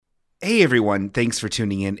Hey everyone, thanks for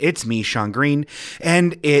tuning in. It's me, Sean Green,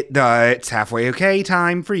 and it's halfway okay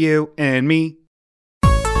time for you and me.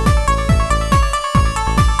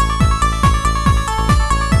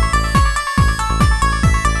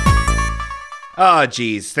 Oh,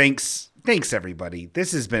 geez, thanks everybody.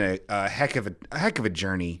 This has been a heck of a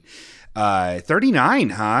journey. 39,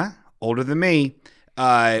 huh? Older than me.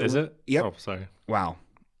 Is it? Yep. Oh, sorry. Wow.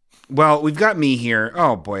 Well, we've got me here.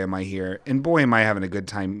 Oh boy, am I here, and boy, am I having a good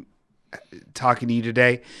time talking to you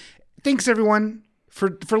today. Thanks everyone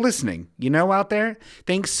for listening, out there.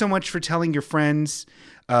 Thanks so much for telling your friends,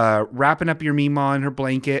 wrapping up your Mima in her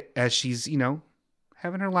blanket as she's,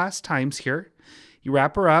 having her last times here. You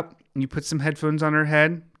wrap her up, you put some headphones on her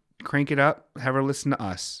head, crank it up, have her listen to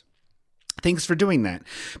us. Thanks for doing that.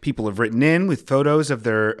 People have written in with photos of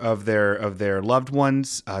their loved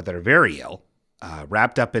ones that are very ill,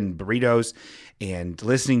 wrapped up in burritos and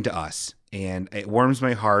listening to us. And it warms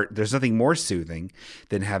my heart. There's nothing more soothing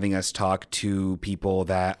than having us talk to people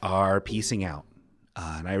that are peacing out.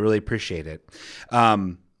 And I really appreciate it.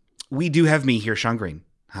 We do have me here, Sean Green.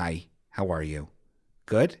 Hi, how are you?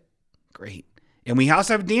 Good? Great. And we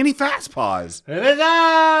also have Danny Fastpaws. It is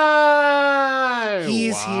I!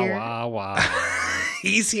 He's here. Wow, wow.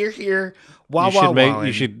 He's here. You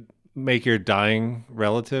should make your dying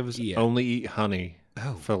relatives only eat honey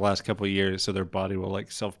for the last couple of years so their body will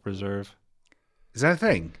self-preserve. Is that a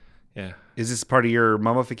thing? Yeah. Is this part of your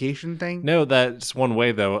mummification thing? No, that's one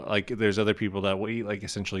way though. There's other people that will eat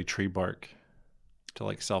essentially tree bark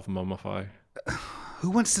to self-mummify. Who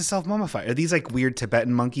wants to self-mummify? Are these weird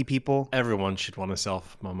Tibetan monkey people? Everyone should want to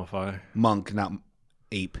self-mummify. Monk, not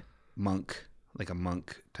ape. Monk. Like a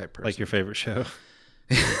monk type person. Like your favorite show.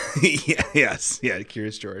 Yes. Yeah,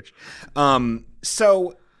 Curious George.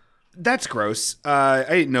 So that's gross. I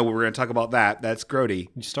didn't know we were going to talk about that. That's grody.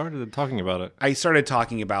 You started talking about it. I started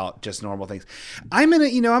talking about just normal things. I'm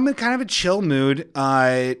in kind of a chill mood.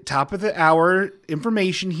 Top of the hour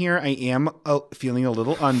information here. I am feeling a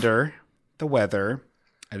little under the weather.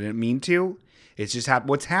 I didn't mean to. It's just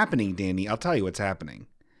what's happening, Danny. I'll tell you what's happening.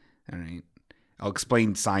 All right. I'll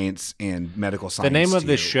explain science and medical science. The name of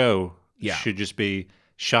this show should just be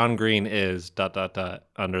Sean Green is ...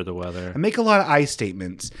 under the weather. I make a lot of I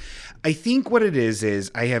statements. I think what it is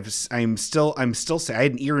I had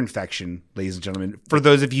an ear infection, ladies and gentlemen. For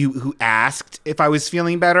those of you who asked if I was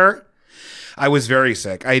feeling better, I was very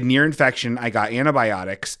sick. I had an ear infection. I got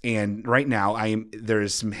antibiotics, and right now there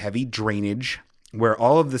is some heavy drainage where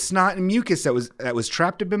all of the snot and mucus that was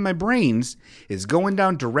trapped up in my brains is going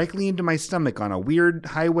down directly into my stomach on a weird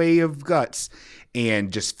highway of guts,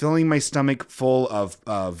 and just filling my stomach full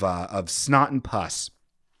of snot and pus.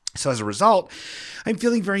 So as a result, I'm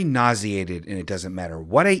feeling very nauseated, and it doesn't matter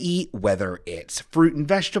what I eat, whether it's fruit and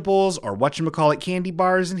vegetables or whatchamacallit candy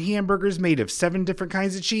bars and hamburgers made of 7 different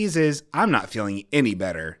kinds of cheeses, I'm not feeling any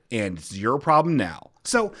better, and it's your problem now.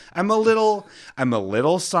 So I'm a little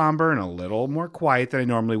somber and a little more quiet than I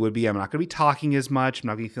normally would be. I'm not going to be talking as much. I'm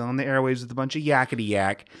not going to be filling the airwaves with a bunch of yakety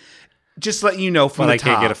yak. Just letting you know from the top. But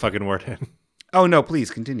I can't get a fucking word in. Oh, no,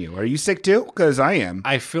 please continue. Are you sick too? Because I am.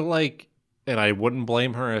 I feel like, and I wouldn't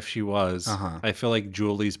blame her if she was, I feel like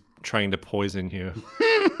Julie's trying to poison you.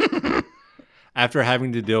 After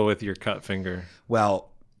having to deal with your cut finger. Well,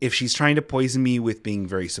 if she's trying to poison me with being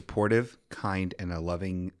very supportive, kind, and a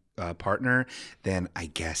loving partner, then I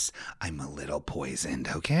guess I'm a little poisoned,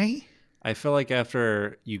 okay? I feel like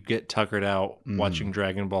after you get tuckered out watching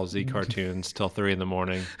Dragon Ball Z cartoons till 3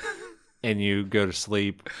 a.m. and you go to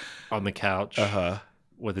sleep on the couch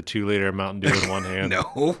with a 2-liter Mountain Dew in one hand.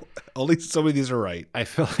 No, only some of these are right. I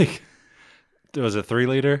feel like there was a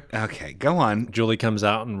 3-liter. Okay, go on. Julie comes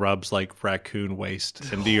out and rubs raccoon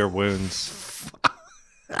waste into your wounds.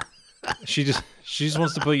 She just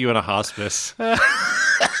wants to put you in a hospice.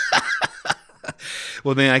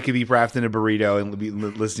 Well, then I could be wrapped in a burrito and be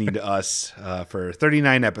listening to us for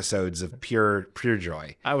 39 episodes of pure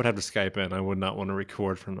joy. I would have to Skype in. I would not want to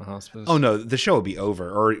record from the hospice. Oh, no, the show would be over,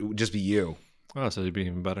 or it would just be you. Oh, so it'd be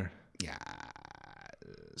even better.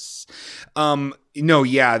 Yes. No,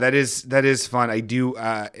 yeah, that is fun. I do.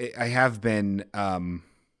 I have been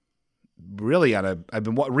really I've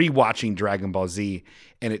been rewatching Dragon Ball Z,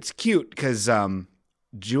 and it's cute because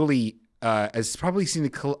Julie has probably seen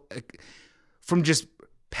from just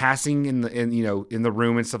passing in the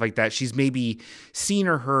room and stuff like that. She's maybe seen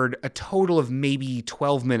or heard a total of maybe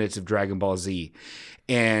 12 minutes of Dragon Ball Z.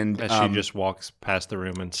 And as she just walks past the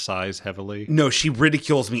room and sighs heavily. No, she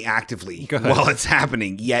ridicules me actively while it's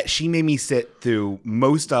happening. Yet she made me sit through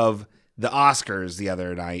most of the Oscars the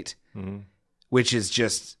other night, which is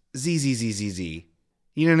just Z.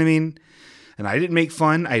 You know what I mean? And I didn't make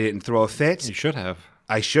fun. I didn't throw a fit. You should have.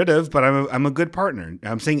 I should have, but I'm a good partner.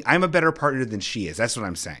 I'm saying I'm a better partner than she is. That's what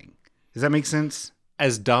I'm saying. Does that make sense?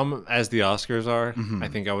 As dumb as the Oscars are, I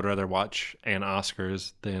think I would rather watch an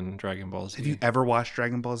Oscars than Dragon Ball Z. Have you ever watched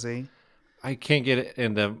Dragon Ball Z? I can't get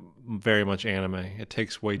into very much anime. It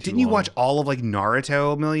takes way too long. Didn't you watch all of like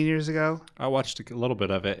Naruto a million years ago? I watched a little bit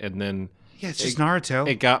of it, and then Yeah, it's just Naruto.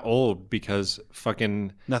 it got old because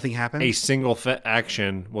fucking Nothing happened. a single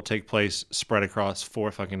action will take place spread across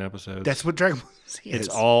 4 fucking episodes. That's what Dragon Ball Z is.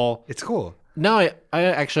 It's cool. No, I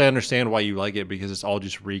actually understand why you like it because it's all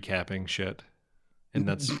just recapping shit, and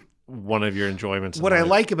that's one of your enjoyments. What I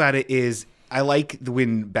like about it is I like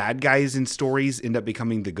when bad guys in stories end up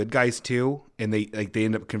becoming the good guys too, and they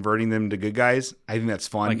end up converting them to good guys. I think that's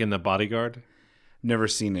fun. Like in The Bodyguard. Never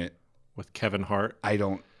seen it with Kevin Hart. I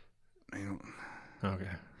don't. Okay.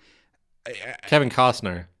 Kevin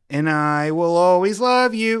Costner. And I will always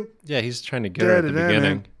love you. Yeah, he's trying to get her at the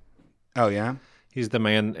beginning. Oh yeah. He's the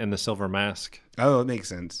man in the silver mask. Oh, it makes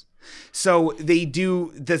sense. So they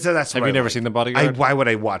do. So that's. Have you never seen The Bodyguard? Why would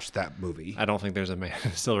I watch that movie? I don't think there's a man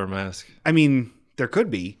in a silver mask. I mean, there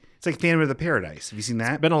could be. It's like Phantom of the Paradise. Have you seen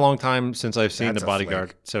that? It's been a long time since I've seen The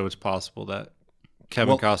Bodyguard, so it's possible that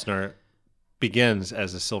Kevin Costner begins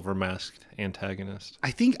as a silver masked antagonist.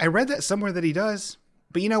 I think I read that somewhere that he does,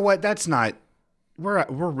 but you know what? That's not. We're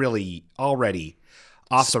really already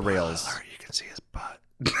off the rails. You can see his butt.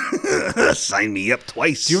 Sign me up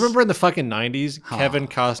twice. Do you remember in the fucking 90s, Kevin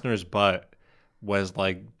Costner's butt was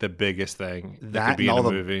like the biggest thing that could be in a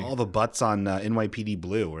movie? All the butts on NYPD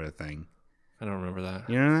Blue were a thing. I don't remember that.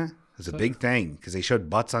 You know that? It was a big thing because they showed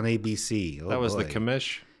butts on ABC. That was the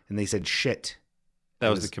commish? And they said shit. That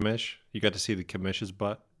was the commish? You got to see the commish's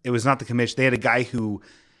butt? It was not the commish. They had a guy who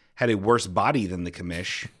had a worse body than the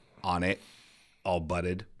commish on it, all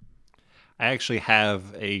butted. I actually have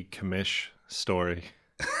a commish story.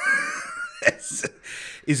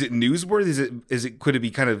 Is it newsworthy? Could it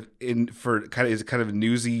be kind of is it kind of a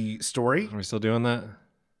newsy story? Are we still doing that?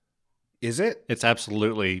 Is it? It's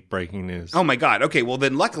absolutely breaking news. Oh my God. Okay, well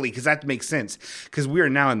then luckily, because that makes sense, because we are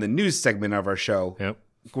now in the news segment of our show. Yep.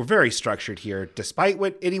 We're very structured here. Despite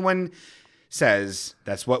what anyone says,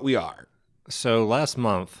 that's what we are. So last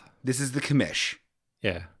month. This is the commish.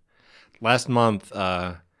 Yeah. Last month,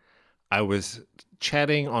 I was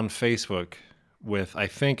chatting on Facebook with, I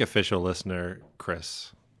think, official listener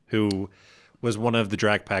Chris, who was one of the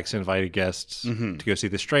Drag Pack's invited guests to go see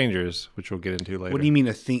The Strangers, which we'll get into later. What do you mean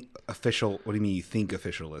official? What do you mean you think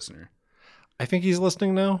official listener? I think he's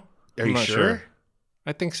listening now. Are you sure?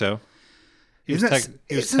 I think so. He was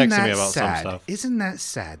texting me about some stuff. Isn't that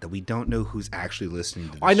sad that we don't know who's actually listening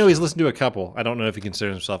to this? I know he's listened to a couple. I don't know if he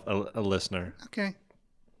considers himself a listener. Okay.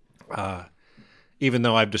 Even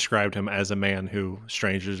though I've described him as a man who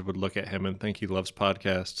strangers would look at him and think he loves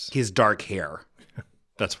podcasts. His dark hair.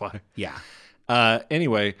 That's why. Yeah.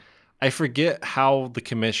 Anyway, I forget how the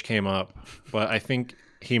commish came up, but I think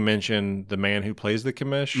he mentioned the man who plays the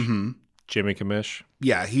commish, Jimmy Commish.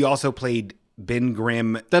 Yeah, he also played Ben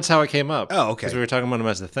Grimm. That's how it came up. Oh, okay. Because we were talking about him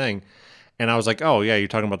as the thing. And I was like, oh, yeah, you're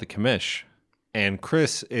talking about the commish. And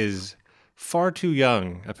Chris is far too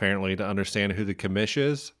young, apparently, to understand who the commish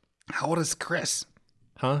is. How old is Chris?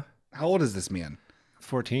 Huh? How old is this man?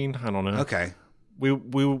 14? I don't know. Okay. We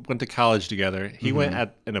went to college together. He went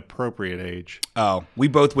at an appropriate age. Oh, we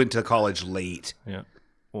both went to college late. Yeah.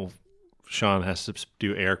 Well, Sean has to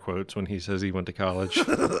do air quotes when he says he went to college.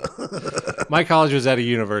 My college was at a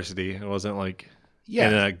university. It wasn't like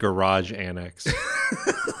in a garage annex.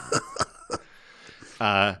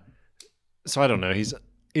 So I don't know. He's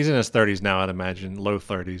in his 30s now, I'd imagine. Low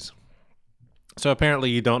 30s. So apparently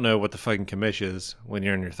you don't know what the fucking commish is when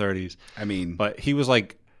you're in your 30s. I mean... But he was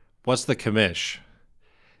like, what's the commish?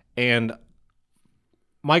 And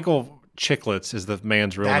Michael Chicklets is the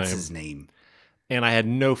man's real name. That's his name. And I had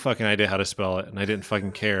no fucking idea how to spell it, and I didn't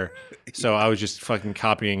fucking care. So I was just fucking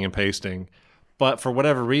copying and pasting. But for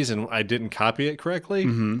whatever reason, I didn't copy it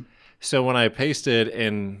correctly. So when I pasted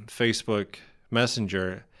in Facebook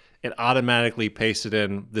Messenger, it automatically pasted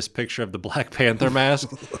in this picture of the Black Panther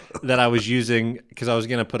mask that I was using because I was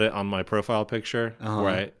going to put it on my profile picture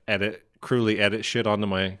where I cruelly edit shit onto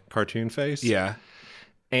my cartoon face. Yeah.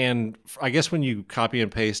 And I guess when you copy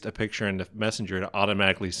and paste a picture in the Messenger, it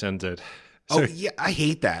automatically sends it. So, yeah, I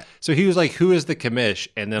hate that. So he was like, who is the commish?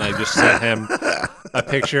 And then I just sent him a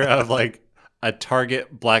picture of like a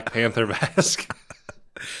Target Black Panther mask.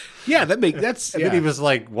 Yeah, that's... And then he was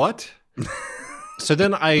like, what? So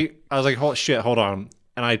then I was like, hold on.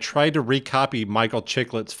 And I tried to recopy Michael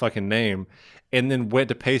Chicklet's fucking name and then went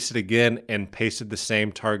to paste it again and pasted the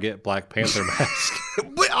same Target Black Panther mask.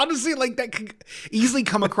 But honestly, like that could easily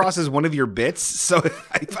come across as one of your bits. So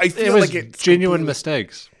I feel it was like it's genuine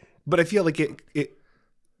mistakes. But I feel like it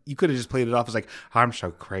you could have just played it off as like, I'm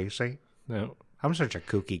so crazy. No. I'm such a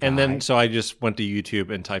kooky guy. And then, so I just went to YouTube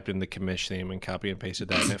and typed in the commish theme and copy and pasted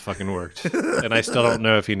that, and it fucking worked. And I still don't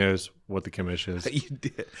know if he knows what the commish is. You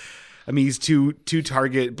did. I mean, he's two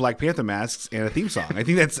Target Black Panther masks and a theme song. I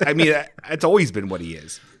think that's always been what he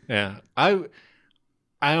is. Yeah. I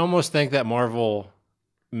almost think that Marvel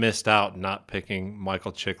missed out not picking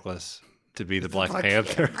Michael Chiklis to be the Black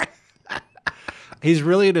Panther. He's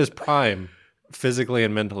really at his prime. Physically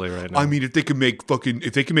and mentally right now. I mean, if they can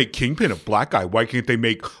make Kingpin a black guy, why can't they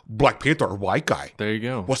make Black Panther a white guy? There you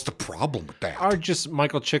go. What's the problem with that? Or just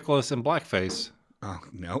Michael Chiklis in blackface. Oh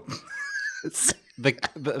no. the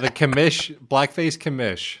commish, blackface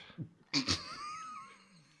commish.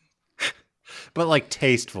 But like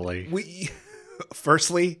tastefully.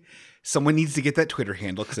 Firstly, someone needs to get that Twitter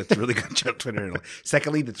handle because it's a really good Twitter handle.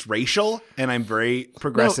 Secondly, that's racial, and I'm very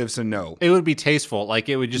progressive, so no. It would be tasteful. Like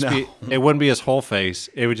it would just be. It wouldn't be his whole face.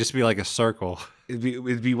 It would just be like a circle.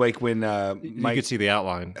 It'd be like when you could see the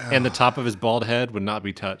outline, and the top of his bald head would not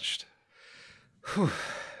be touched.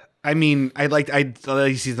 I mean, I'd like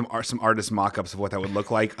to see some artist mock-ups of what that would look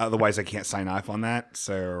like. Otherwise, I can't sign off on that.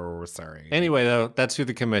 So sorry. Anyway, though, that's who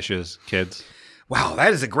the commish is, kids. Wow,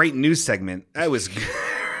 that is a great news segment. That was.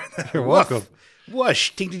 You're welcome.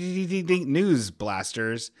 Whoosh. Ding, ding, ding, ding, ding. News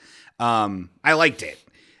blasters. I liked it.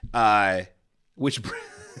 Which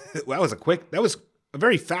that was a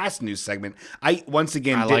very fast news segment. I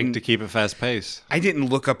like to keep it fast paced. I didn't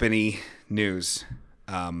look up any news.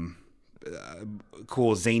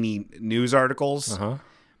 Cool zany news articles.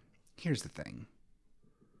 Here's the thing.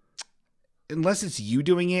 Unless it's you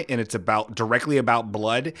doing it and it's directly about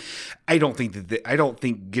blood, I don't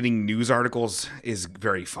think getting news articles is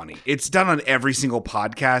very funny. It's done on every single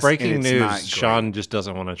podcast. Breaking news. Sean just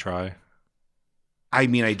doesn't want to try. I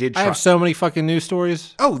mean, I did try. I have so many fucking news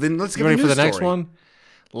stories. Oh, then let's get ready for the next one.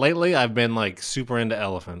 Lately, I've been like super into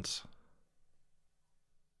elephants.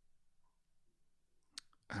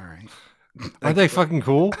 All right. Aren't they fucking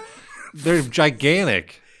cool? They're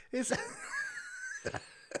gigantic.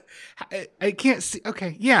 I can't see.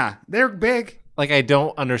 Okay, yeah, they're big. Like, I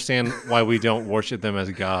don't understand why we don't worship them as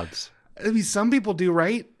gods. I mean, some people do,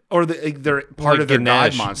 right? Or they're part of their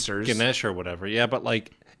god monsters. Ganesh or whatever. Yeah, but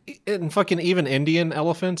like, and fucking even Indian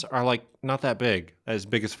elephants are like not that big. As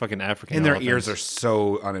big as fucking African and elephants. Their ears are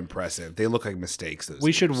so unimpressive. They look like mistakes.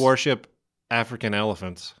 We should worship African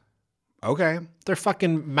elephants. Okay. They're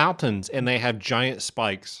fucking mountains and they have giant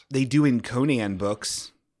spikes. They do in Conan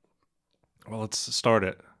books. Well, let's start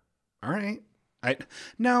it. All right. I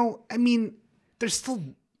mean, they're still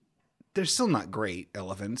not great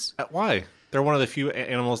elephants. Why? They're one of the few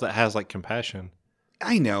animals that has like compassion.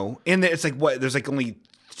 I know. And it's like what? There's like only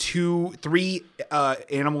 3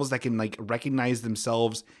 animals that can like recognize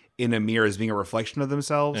themselves in a mirror as being a reflection of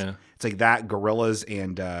themselves. Yeah. It's like that, gorillas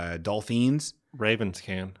and dolphins. Ravens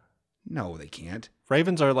can. No, they can't.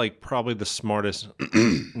 Ravens are like probably the smartest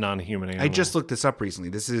non-human animal. I just looked this up recently.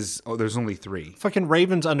 There's only 3. Fucking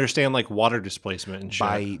ravens understand like water displacement and shit.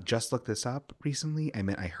 I just looked this up recently. I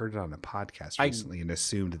meant I heard it on a podcast recently and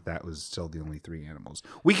assumed that was still the only 3 animals.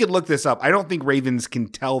 We could look this up. I don't think ravens can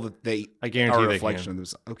tell that they I guarantee are a they reflection can. of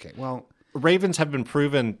themselves. Okay, well. Ravens have been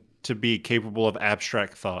proven to be capable of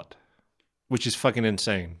abstract thought, which is fucking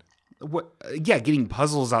insane. What? Yeah, getting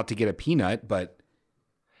puzzles out to get a peanut, but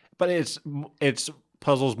it's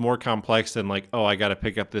puzzles more complex than like, oh, I got to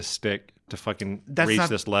pick up this stick to fucking reach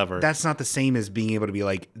this lever. That's not the same as being able to be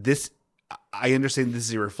like, this. I understand this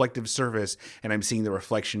is a reflective surface, and I'm seeing the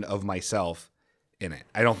reflection of myself in it.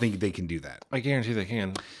 I don't think they can do that. I guarantee they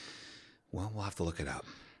can. Well, we'll have to look it up.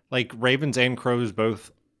 Like ravens and crows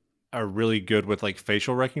both are really good with like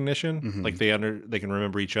facial recognition. Mm-hmm. Like they can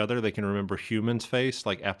remember each other. They can remember humans' face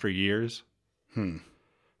like after years.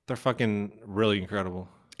 They're fucking really incredible.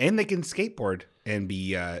 And they can skateboard and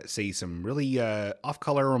say some really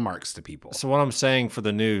off-color remarks to people. So what I'm saying for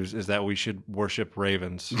the news is that we should worship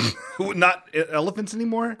ravens. Not elephants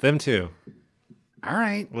anymore? Them too. All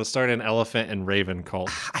right. Let's start an elephant and raven cult.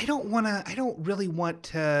 I don't really want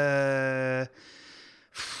to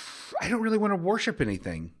worship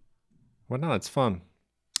anything. Well, no, it's fun.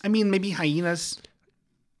 I mean, maybe hyenas.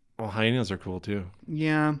 Well, hyenas are cool too.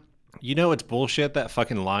 Yeah. You know it's bullshit that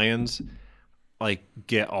fucking lions like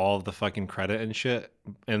get all of the fucking credit and shit,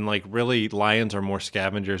 and like really lions are more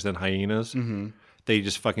scavengers than hyenas. Mm-hmm. They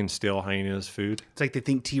just fucking steal hyenas' food. It's like they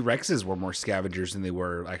think T-Rexes were more scavengers than they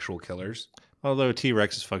were actual killers. Although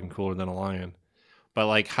T-Rex is fucking cooler than a lion, but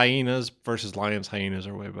like hyenas versus lions, hyenas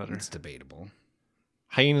are way better. It's debatable.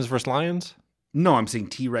 Hyenas versus lions? No, I'm saying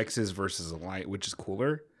T-Rexes versus a lion, which is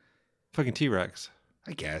cooler. Fucking T-Rex.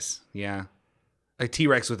 I guess. Yeah. A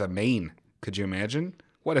T-Rex with a mane. Could you imagine?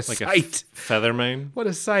 What a Like sight. a feather mane. What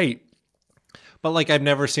a sight. But like I've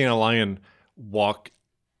never seen a lion walk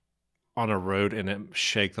on a road and it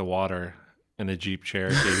shake the water in a Jeep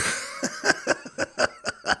Cherokee.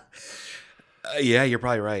 Yeah, you're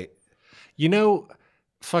probably right. You know,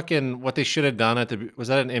 fucking what they should have done was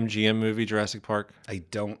that an MGM movie, Jurassic Park? I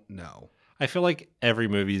don't know. I feel like every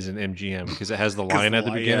movie is an MGM because it has the lion at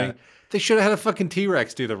the beginning. Yeah. They should have had a fucking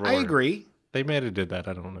T-Rex do the roar. I agree. They may have did that.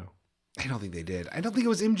 I don't know. I don't think they did. I don't think it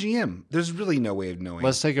was MGM. There's really no way of knowing.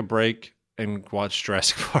 Let's take a break and watch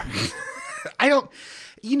Jurassic Park. I don't.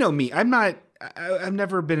 You know me. I'm not. I've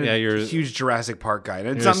never been a huge Jurassic Park guy.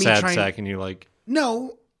 It's you're not a me sad trying. sack, and you like.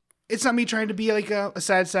 No, it's not me trying to be like a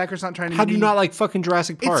sad sack or something. Trying to. How do you not like fucking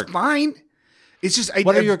Jurassic Park? It's fine. It's just.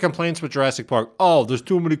 What are your complaints with Jurassic Park? Oh, there's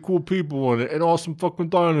too many cool people in it and awesome fucking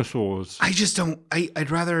dinosaurs. I just don't.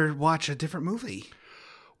 I'd rather watch a different movie.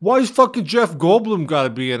 Why is fucking Jeff Goldblum got to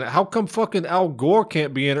be in it? How come fucking Al Gore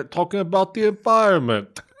can't be in it talking about the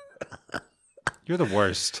environment? You're the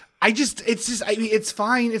worst. It's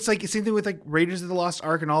fine. It's like the same thing with like Raiders of the Lost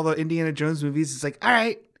Ark and all the Indiana Jones movies. It's like, all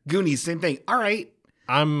right, Goonies, same thing. All right.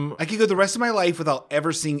 I could go the rest of my life without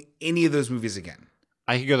ever seeing any of those movies again.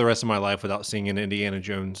 I could go the rest of my life without seeing an Indiana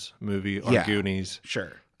Jones movie or Goonies.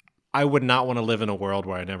 Sure. I would not want to live in a world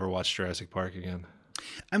where I never watched Jurassic Park again.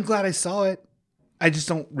 I'm glad I saw it. I just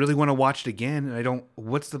don't really want to watch it again. And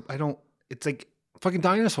it's like fucking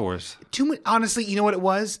dinosaurs. Too much. Honestly, you know what it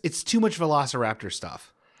was? It's too much Velociraptor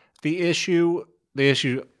stuff. I'm going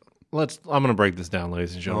to break this down,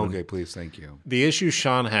 ladies and gentlemen. Okay, please. Thank you. The issue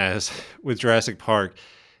Sean has with Jurassic Park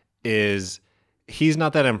is he's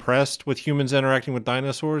not that impressed with humans interacting with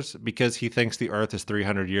dinosaurs because he thinks the Earth is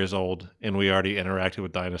 300 years old and we already interacted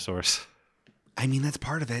with dinosaurs. I mean, that's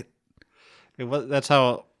part of it. That's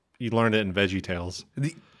how you learned it in VeggieTales.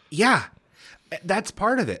 Yeah, that's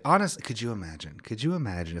part of it. Honestly, could you imagine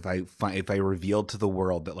if I revealed to the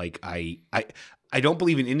world that like I don't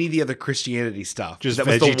believe in any of the other Christianity stuff. Just that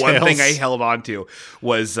was the one thing I held on to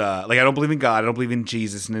was like I don't believe in God, I don't believe in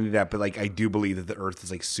Jesus and any of that, but like I do believe that the Earth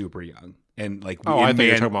is like super young and like I think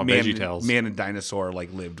you're talking about VeggieTales. Man and dinosaur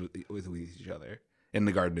like lived with each other in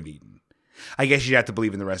the Garden of Eden. I guess you'd have to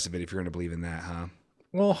believe in the rest of it if you're going to believe in that, huh?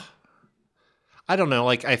 Well, I don't know.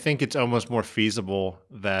 Like, I think it's almost more feasible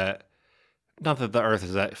that, not that the Earth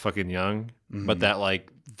is that fucking young, but that,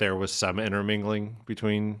 like, there was some intermingling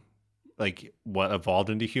between, like, what evolved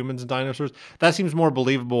into humans and dinosaurs. That seems more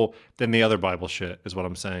believable than the other Bible shit, is what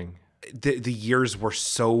I'm saying. The years were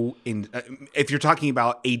so if you're talking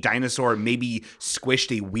about a dinosaur maybe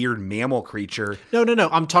squished a weird mammal creature. No.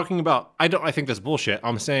 I'm talking about, I think that's bullshit.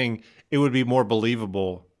 I'm saying it would be more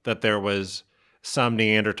believable that there was some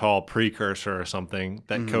Neanderthal precursor or something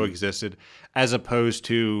that coexisted, as opposed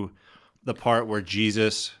to the part where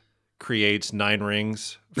Jesus creates 9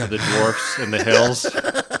 rings for the dwarfs in the hills,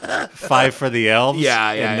 5 for the elves.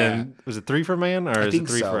 And then was it 3 for man or is it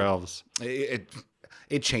 3 for elves?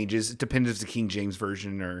 It changes. It depends if it's the King James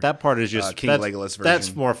version or that part is just King Legolas version.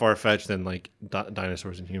 That's more far fetched than like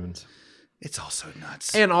dinosaurs and humans. It's also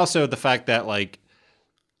nuts. And also the fact that like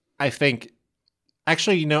I think.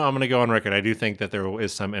 Actually, I'm going to go on record. I do think that there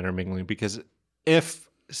is some intermingling because if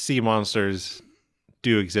sea monsters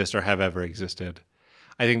do exist or have ever existed,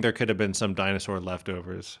 I think there could have been some dinosaur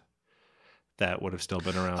leftovers that would have still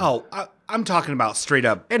been around. Oh, I'm talking about straight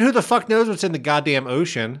up. And who the fuck knows what's in the goddamn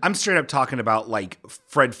ocean? I'm straight up talking about like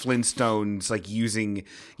Fred Flintstone's like using,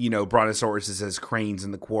 brontosauruses as cranes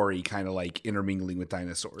in the quarry, kind of like intermingling with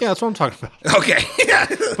dinosaurs. Yeah, that's what I'm talking about. Okay.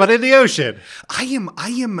 But in the ocean.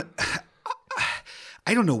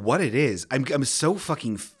 I don't know what it is. I'm so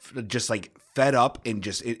fucking just like fed up and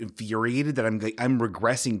just infuriated that I'm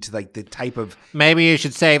regressing to like the type of. Maybe you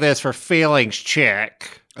should say this for feelings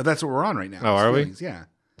check. Oh, that's what we're on right now. Oh, are feelings. We? Yeah.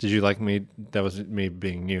 Did you like me? That was me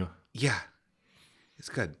being you. Yeah, it's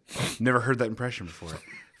good. Never heard that impression before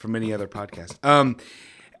from any other podcast.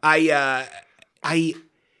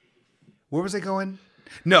 Where was I going?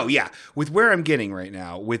 No, yeah. With where I'm getting right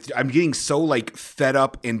now, I'm getting so like fed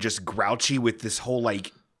up and just grouchy with this whole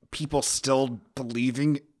like people still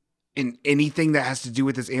believing in anything that has to do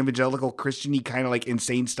with this evangelical Christian-y kind of like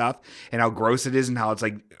insane stuff and how gross it is and how it's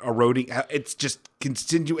like eroding. It's just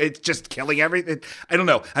it's just killing everything. I don't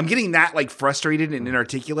know. I'm getting that like frustrated and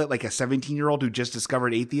inarticulate like a 17-year-old who just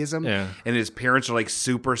discovered atheism and his parents are like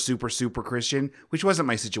super, super, super Christian, which wasn't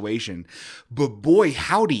my situation. But boy,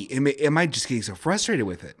 howdy, am I just getting so frustrated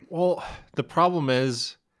with it? Well, the problem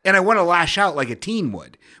is... And I want to lash out like a teen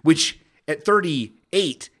would, which at 30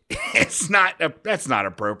 8. That's not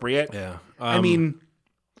appropriate. Yeah. I mean,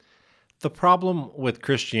 the problem with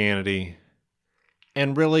Christianity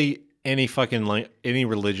and really any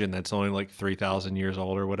religion that's only like 3,000 years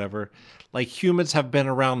old or whatever, like humans have been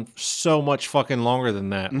around so much fucking longer than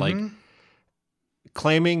that. Like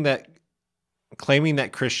claiming that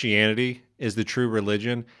Christianity is the true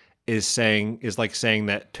religion is like saying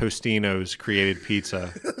that Tostinos created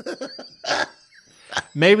pizza.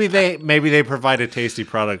 Maybe they provide a tasty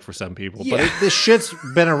product for some people, but this shit's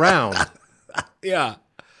been around. Yeah.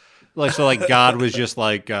 Like, so like God was just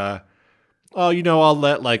like, I'll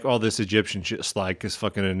let like all this Egyptian shit slide because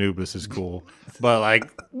fucking Anubis is cool. But like,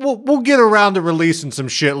 we'll get around to releasing some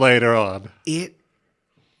shit later on.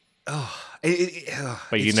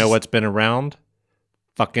 But you know what's been around?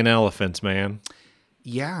 Fucking elephants, man.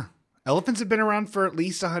 Yeah. Elephants have been around for at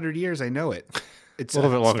least 100 years. I know it. It's a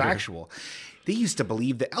little bit longer. Factual. They used to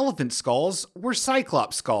believe that elephant skulls were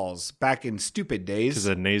cyclops skulls back in stupid days. Because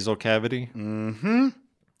of nasal cavity? Mm-hmm.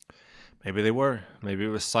 Maybe they were. Maybe it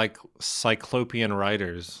was cyclopean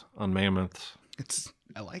riders on mammoths.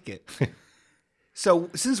 I like it. So,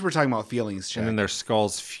 since we're talking about feelings, Chuck, and then their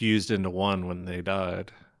skulls fused into one when they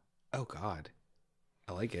died. Oh, God.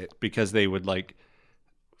 I like it. Because they would, like,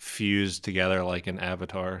 fuse together like an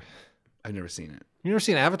Avatar. I've never seen it. You never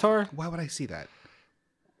seen Avatar? Why would I see that?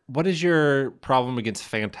 What is your problem against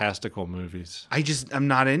fantastical movies? I'm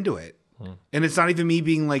not into it. And it's not even me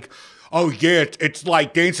being like, oh, yeah, it's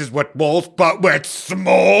like Dances with Wolves, but with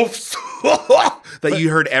Smurfs. That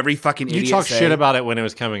you heard every fucking idiot say. You talk shit about it when it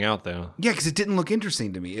was coming out, though. Yeah, because it didn't look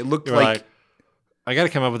interesting to me. It looked like I got to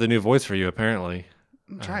come up with a new voice for you, apparently.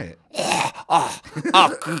 Try it.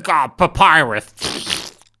 God,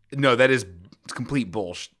 papyrus. No, that is complete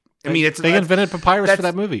bullshit. I mean, they invented papyrus for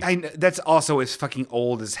that movie. That's also as fucking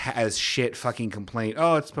old as shit. Fucking complaint.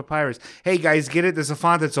 Oh, it's papyrus. Hey guys, get it? There's a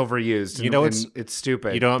font that's overused. It's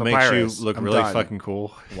stupid. You know what makes you look really fucking cool?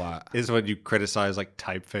 What is when you criticize like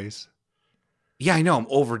typeface? Yeah, I know. I'm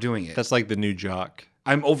overdoing it. That's like the new jock.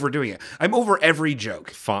 I'm overdoing it. I'm over every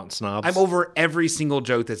joke. Font snobs. I'm over every single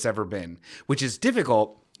joke that's ever been, which is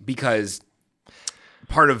difficult because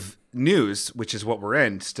part of news, which is what we're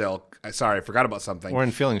in still. Sorry, I forgot about something. We're in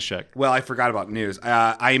feelings check. Well, I forgot about news.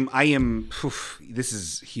 I am. This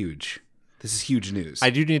is huge. This is huge news. I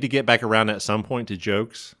do need to get back around at some point to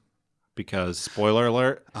jokes because spoiler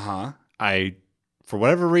alert. I, for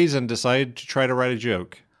whatever reason, decided to try to write a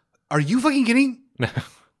joke. Are you fucking kidding? No.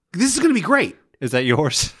 This is going to be great. Is that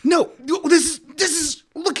yours? No. This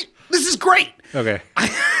is great. Okay.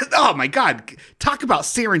 Oh my God. Talk about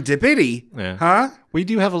serendipity. Yeah. Huh? We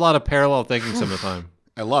do have a lot of parallel thinking some of the time.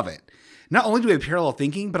 I love it. Not only do we have parallel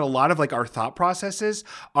thinking, but a lot of like our thought processes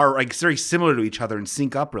are like very similar to each other and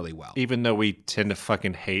sync up really well. Even though we tend to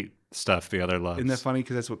fucking hate stuff the other loves. Isn't that funny?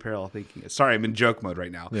 Because that's what parallel thinking is. Sorry, I'm in joke mode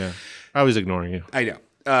right now. Yeah. I was ignoring you. I know.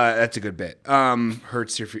 That's a good bit.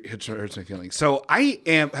 Hurts my feelings. So I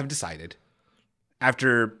have decided,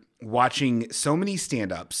 after watching so many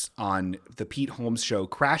stand-ups on the Pete Holmes show,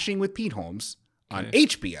 Crashing with Pete Holmes on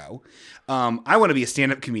HBO, I want to be a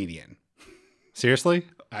stand-up comedian. Seriously?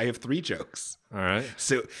 I have 3 jokes. All right.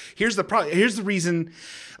 So here's the problem. Here's the reason.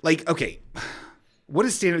 Like, okay, what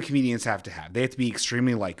does stand-up comedians have to have? They have to be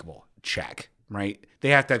extremely likable. Check. Right?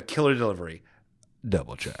 They have to have killer delivery.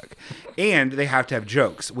 Double check. And they have to have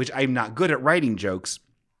jokes, which I'm not good at writing jokes.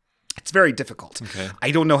 It's very difficult. Okay.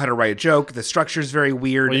 I don't know how to write a joke. The structure is very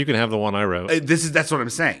weird. Well, you can have the one I wrote. That's what I'm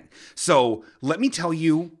saying. So let me tell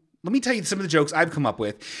you some of the jokes I've come up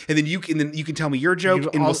with, and then you can tell me your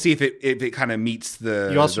joke, and we'll see if it kind of meets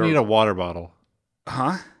the. You also need a water bottle.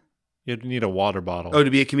 Huh? You need a water bottle. Oh,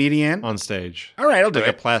 to be a comedian on stage. All right, I'll do it.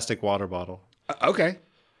 Like a plastic water bottle. Okay.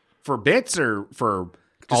 For bits or for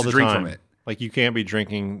just all the drink time. From it? Like you can't be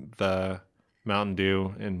drinking the Mountain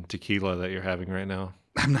Dew and tequila that you're having right now.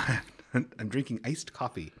 I'm not. I'm drinking iced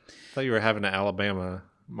coffee. I thought you were having an Alabama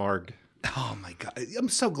Marg. Oh my God! I'm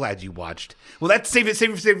so glad you watched. Well, that's save it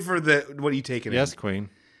for the. What are you taking? Yes, Queen.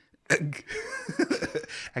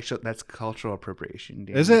 Actually, that's cultural appropriation.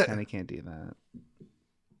 Dan. Is it? Kind of can't do that.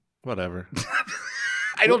 Whatever.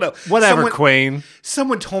 I don't know. Whatever, Queen.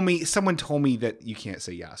 Someone told me that you can't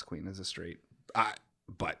say yes, Queen, as a straight.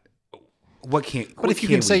 But what can't? But if you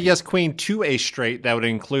can say yes, Queen to a straight, that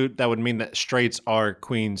would mean that straights are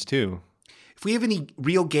queens too. If we have any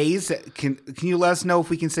real gays, can you let us know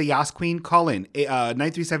if we can say yes, Queen? Call in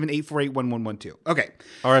 937-848-1112. Okay.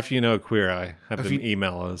 Or if you know a Queer Eye, have them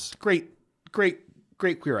email us. Great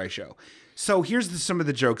Queer Eye show. So here's some of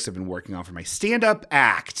the jokes I've been working on for my stand-up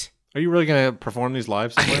act. Are you really going to perform these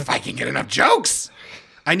live somewhere? If I can get enough jokes.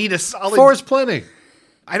 I need a solid... 4 is plenty.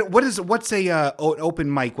 What's a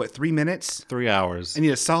open mic? What, 3 minutes? 3 hours. I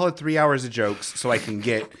need a solid 3 hours of jokes so I can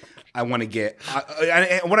get. I want to get.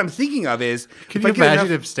 And what I'm thinking of is, Can you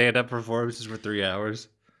imagine if stand-up performances were 3 hours?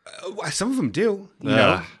 Some of them do. You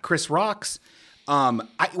know, Chris rocks.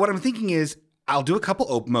 What I'm thinking is, I'll do a couple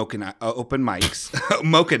open mics,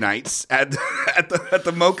 mocha nights at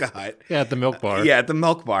the Mocha Hut. Yeah, at the Milk Bar. Yeah, at the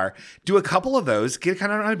Milk Bar. Do a couple of those, get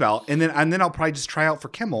kind of on my belt, and then I'll probably just try out for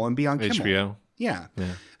Kimmel and be on Kimmel. HBO. Yeah.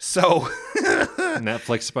 So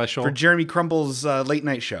Netflix special for Jeremy Crumble's late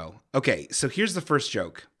night show. Okay, so here's the first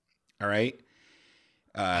joke. All right.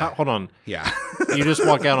 Hold on. Yeah. You just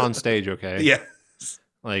walk out on stage, okay? Yeah.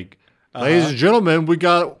 Like, ladies and gentlemen, we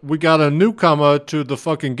got a newcomer to the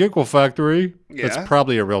fucking Giggle Factory. Yeah. It's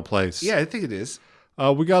probably a real place. Yeah, I think it is.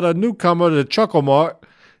 We got a newcomer to Chuckle Mart.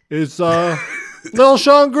 It's Lil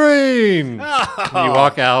Sean Green. Oh, You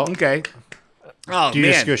walk out. Okay. Oh, Do you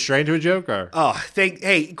man. just go straight into a joke? Or?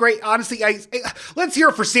 Hey, great. Honestly, let's hear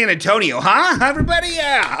it for San Antonio, huh? Everybody,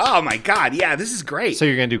 yeah. Oh my God, yeah, this is great. So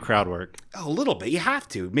you're gonna do crowd work? A little bit. You have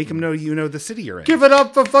to make them know you know the city you're in. Give it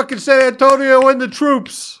up for fucking San Antonio and the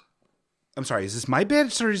troops. I'm sorry. Is this my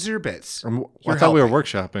bits or is your bits? I thought we were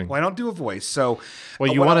workshopping. Well, I don't do a voice, so.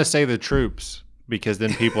 Well, you want to say the troops because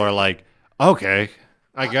then people are like, okay,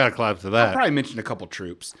 I gotta clap to I'll that. probably mention a couple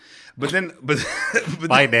troops, but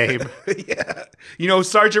By name. Yeah, you know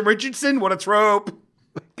Sergeant Richardson. What a trope!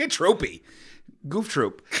 Get tropey, goof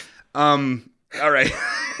troop. All right.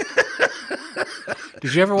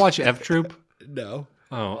 Did you ever watch F Troop? No.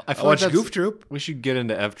 Oh, I watched Goof Troop. We should get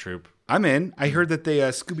into F Troop. I'm in. I heard that they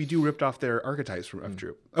Scooby Doo ripped off their archetypes from F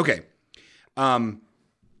Troop. Okay.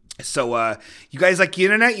 So you guys like the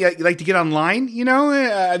internet? You like to get online? You know,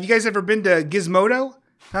 have you guys ever been to Gizmodo?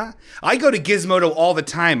 Huh? I go to Gizmodo all the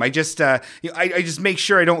time. I just make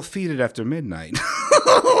sure I don't feed it after midnight.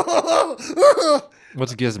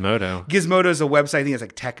 What's Gizmodo? Gizmodo is a website. I think it's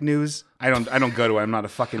like tech news. I don't go to it. I'm not a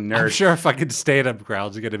fucking nerd. I'm sure fucking stand-up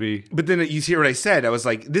crowd's gonna be. But then you hear what I said. I was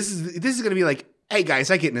like, this is gonna be like, hey guys,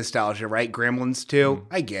 I get nostalgia, right? Gremlins 2,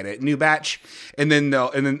 I get it. New batch, and then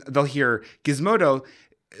they'll hear Gizmodo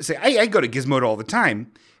say, I go to Gizmodo all the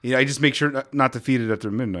time. You know, I just make sure not to feed it after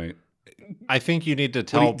midnight. I think you need to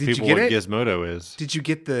tell people what Gizmodo is. Did you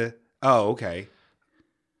get the? Oh, okay.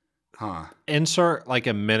 Huh. Insert like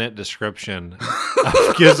a minute description of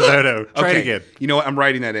Gizmodo. Try it again. You know what? I'm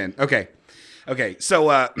writing that in. Okay. So,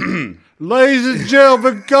 ladies and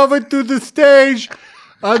gentlemen, coming to the stage,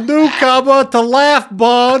 a newcomer to Laugh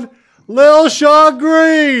Bond, Lil Sean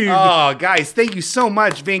Green. Oh, guys, thank you so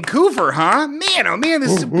much. Vancouver, huh? Man, oh man,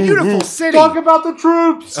 this is a beautiful city. Talk about the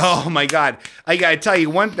troops. Oh my God. I gotta tell you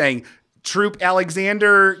one thing. Troop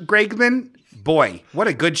Alexander Gregman, boy, what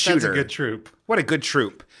a good shooter. That's a good troop. What a good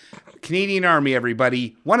troop. Canadian Army,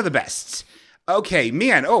 everybody. One of the best. Okay,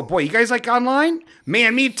 man. Oh boy, you guys like online?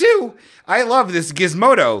 Man, me too. I love this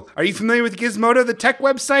Gizmodo. Are you familiar with Gizmodo, the tech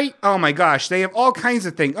website? Oh my gosh, they have all kinds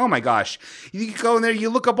of things. Oh my gosh. You can go in there,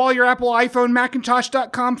 you look up all your Apple, iPhone,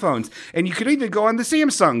 Macintosh.com phones, and you could even go on the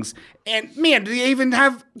Samsungs. And man, do they even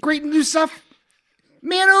have great new stuff?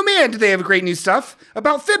 Man, oh man, do they have great new stuff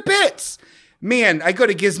about Fitbits. Man, I go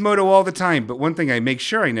to Gizmodo all the time, but one thing I make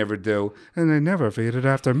sure I never do, and I never feed it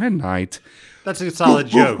after midnight. That's a solid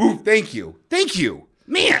joke. Thank you.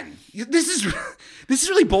 Man, this is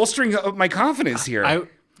really bolstering my confidence here.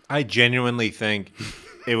 I genuinely think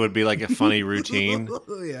it would be like a funny routine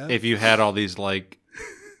if you had all these like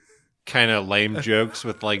kind of lame jokes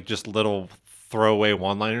with like just little throwaway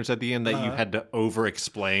one-liners at the end that you had to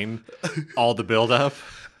over-explain all the build-up.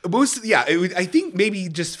 I think maybe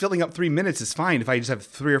just filling up 3 minutes is fine if I just have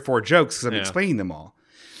 3 or 4 jokes because I'm explaining them all.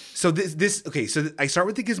 So so I start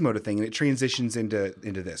with the Gizmodo thing and it transitions into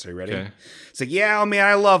this. Are you ready? Okay. It's like, yeah, man,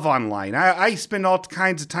 I love online. I spend all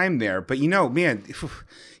kinds of time there, but man,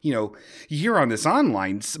 you hear on this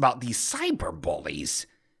online it's about these cyber bullies.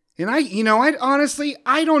 And I honestly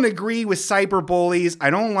don't agree with cyber bullies.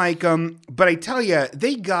 I don't like them, but I tell you,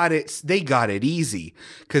 they got it easy.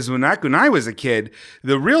 Because when I was a kid,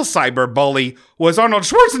 the real cyber bully was Arnold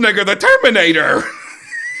Schwarzenegger, the Terminator.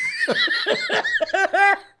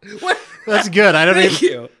 What? That's good. I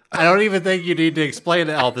don't even think you need to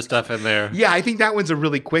explain all the stuff in there. Yeah, I think that one's a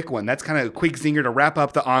really quick one. That's kind of a quick zinger to wrap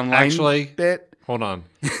up the online bit. Hold on.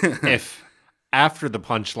 If after the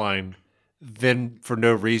punchline, then for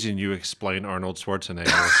no reason you explain Arnold Schwarzenegger.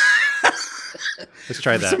 Let's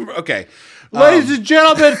try that. Okay. Ladies and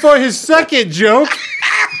gentlemen, for his second joke,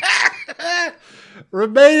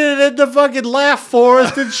 remaining in the fucking laugh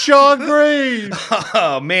forest, it's Sean Green.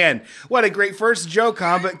 Oh man, what a great first joke,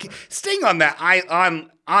 huh? But staying on that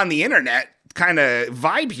on the internet kind of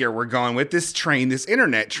vibe here we're going with. This train, this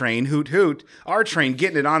internet train, hoot hoot, our train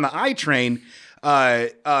getting it on the I train. Man,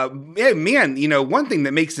 one thing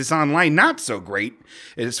that makes this online not so great,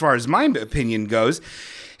 as far as my opinion goes,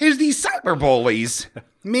 is these cyberbullies.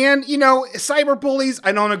 Man, cyberbullies,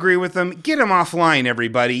 I don't agree with them. Get them offline,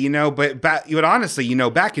 everybody, but honestly,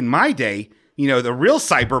 back in my day, the real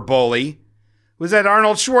cyberbully was that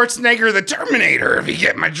Arnold Schwarzenegger, the Terminator, if you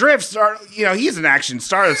get my drift. He's an action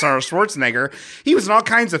star, that's Arnold Schwarzenegger. He was in all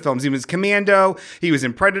kinds of films. He was Commando. He was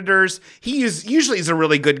in Predators. Usually he's a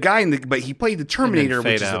really good guy, but he played the Terminator,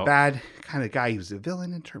 which is a bad kind of guy. He was a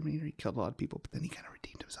villain in Terminator. He killed a lot of people, but then he kind of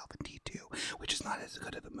redeemed himself in T2, which is not as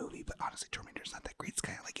good of a movie, but honestly, Terminator's not that great. It's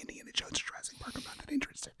kind of like Indiana Jones or Jurassic Park. I'm not that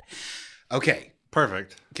interested. Okay.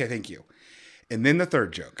 Perfect. Okay, thank you. And then the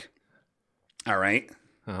third joke. All right.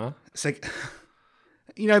 Uh-huh. It's like...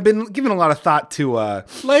 I've been giving a lot of thought to...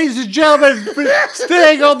 Ladies and gentlemen,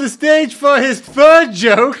 staying on the stage for his third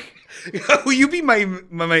joke. Will you be my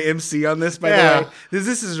MC on this, by the way?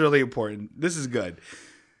 This is really important. This is good.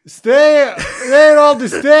 Staying on the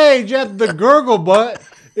stage at the gurgle butt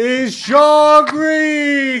is Shaw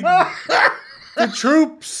Green. The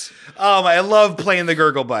troops. Oh, I love playing the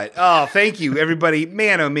gurgle butt. Oh, thank you, everybody.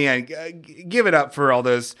 Man, oh, man. Give it up for all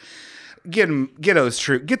those... Get those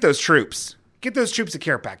troops. Get those troops a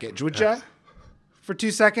care package, would ya? For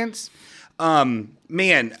 2 seconds?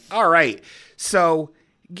 Man, all right. So,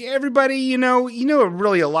 everybody,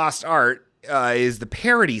 really a lost art is the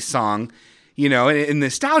parody song, and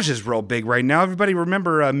nostalgia is real big right now. Everybody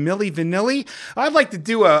remember Milli Vanilli? I'd like to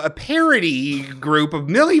do a parody group of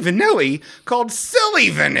Milli Vanilli called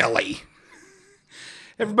Silli Vanilli.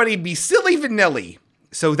 Everybody be Silli Vanilli.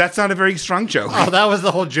 So that's not a very strong joke. Oh, that was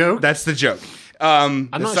the whole joke? That's the joke. I'm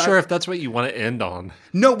not sure if that's what you want to end on.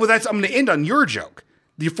 No, but I'm going to end on your joke.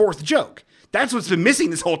 Your fourth joke. That's what's been missing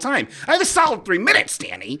this whole time. I have a solid 3 minutes,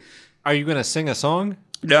 Danny. Are you going to sing a song?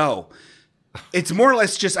 No. It's more or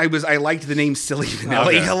less just I liked the name Silli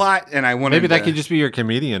Vanilli a lot, and I wanted Maybe that could just be your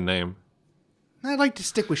comedian name. I'd like to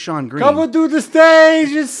stick with Sean Green. Coming to the stage,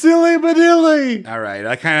 it's Silli Vanilli. All right,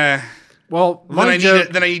 I kind of... Well,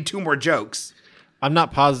 then I need 2 more jokes. I'm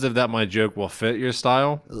not positive that my joke will fit your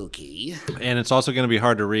style. Okay. And it's also going to be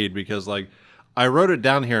hard to read because, I wrote it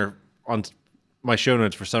down here on my show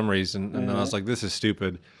notes for some reason, and then I was like, this is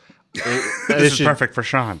stupid. This is perfect for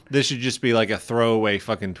Sean. This should just be like a throwaway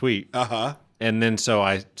fucking tweet. Uh-huh. And then so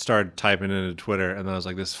I started typing into Twitter, and then I was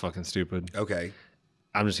like, this is fucking stupid. Okay.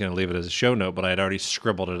 I'm just going to leave it as a show note, but I had already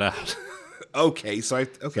scribbled it out. Okay,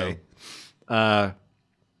 okay. So,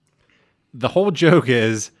 the whole joke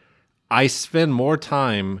is... I spend more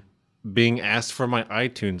time being asked for my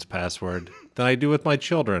iTunes password than I do with my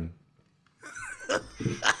children.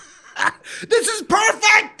 This is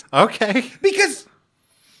perfect! Okay. Because,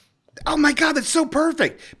 oh my God, that's so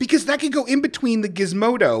perfect. Because that could go in between the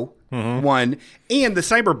Gizmodo one and the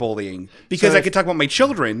cyberbullying. Because I could talk about my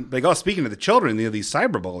children. Speaking of the children, these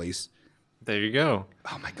cyberbullies. There you go.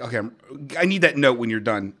 Oh my God. Okay, I need that note when you're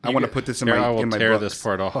done. I want to put this in my I will tear books. this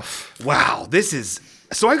part off. Wow, this is...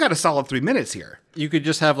 So I've got a solid 3 minutes here. You could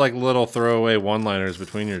just have little throwaway one-liners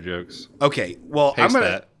between your jokes. Okay, well, Paste I'm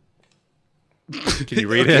gonna. That. Can you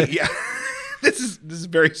read it? Yeah, this is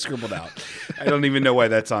very scribbled out. I don't even know why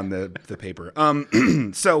that's on the paper.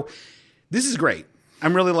 So this is great.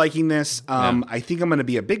 I'm really liking this. I think I'm gonna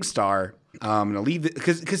be a big star. I'm gonna leave it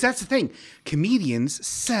because that's the thing. Comedians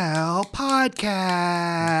sell podcasts.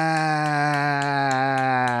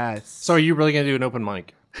 So are you really gonna do an open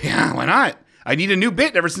mic? Yeah, why not? I need a new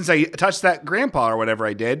bit ever since I touched that grandpa or whatever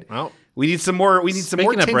I did. Well, we need some more. We need some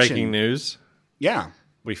more tension. Speaking of breaking news, yeah,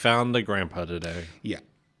 we found the grandpa today. Yeah,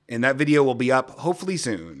 and that video will be up hopefully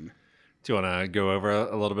soon. Do you want to go over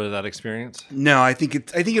a little bit of that experience? No, I think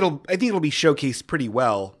it'll be showcased pretty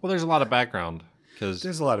well. Well, there's a lot of background because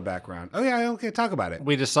there's a lot of background. Oh yeah, okay, talk about it.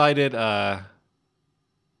 We decided. I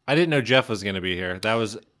didn't know Jeff was going to be here. That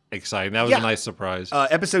was exciting. That was a nice surprise.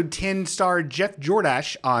 Episode 10 star Jeff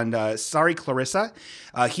Jordash on Sorry Clarissa.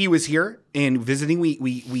 He was here and visiting.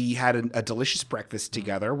 We had a delicious breakfast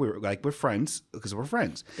together. We were we're friends because we're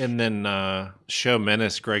friends. And then show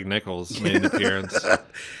menace Greg Nichols made an appearance.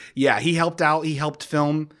 Yeah, he helped out. He helped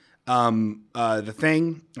film the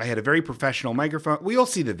thing. I had a very professional microphone. We'll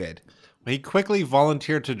see the vid. He quickly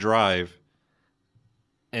volunteered to drive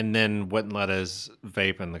and then wouldn't let us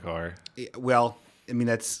vape in the car. Well, I mean,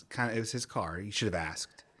 it was his car. He should have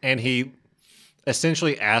asked. And he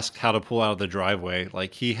essentially asked how to pull out of the driveway.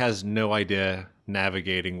 He has no idea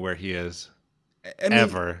navigating where he is.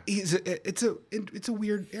 Ever. It's a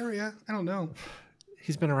weird area. I don't know.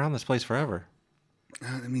 He's been around this place forever.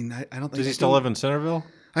 I mean, I don't think. Does he still live in Centerville?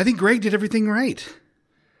 I think Greg did everything right.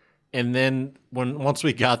 And then once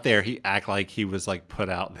we got there, he acted like he was like put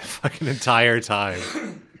out the fucking entire time.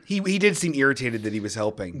 He did seem irritated that he was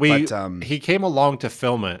helping. He came along to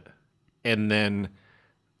film it, and then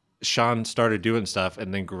Sean started doing stuff,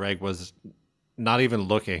 and then Greg was not even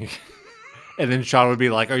looking. And then Sean would be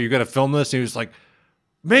like, "Are you going to film this?" And he was like,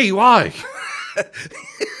 "Me? Why?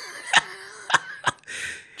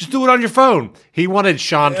 Just do it on your phone." He wanted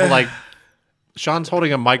Sean to like. Sean's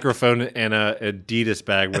holding a microphone and a Adidas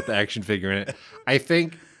bag with the action figure in it. I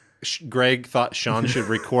think Greg thought Sean should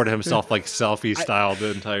record himself like selfie style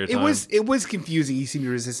the entire time. It was confusing. He seemed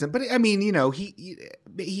resistant, but I mean, you know, he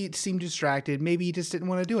seemed distracted. Maybe he just didn't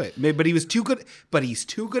want to do it. But he was too good. But he's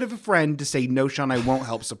too good of a friend to say, "No, Sean, I won't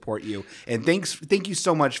help support you." And thank you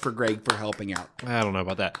so much for Greg for helping out. I don't know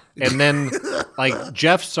about that. And then like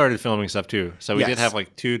Jeff started filming stuff too, so we did have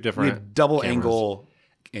like two different double cameras.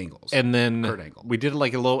 angles, and then we did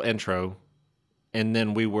like a little intro, and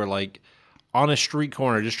then we were like on a street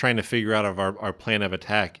corner just trying to figure out our plan of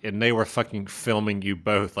attack, and they were fucking filming you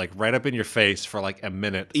both like right up in your face for like a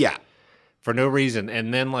minute, for no reason.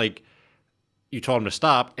 And then like you told them to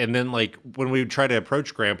stop, and then like when we would try to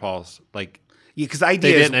approach Grandpa's, like because they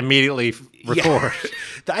didn't immediately record.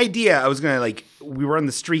 The idea, I was gonna we were on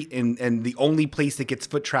the street, and the only place that gets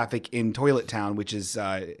foot traffic in Toilet Town, which is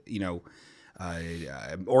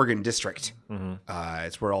Oregon District.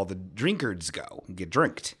 It's where all the drinkers go and get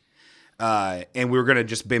drinked. And we were going to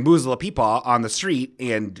just bamboozle a peepaw on the street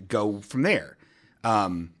and go from there.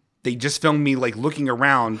 They just filmed me like looking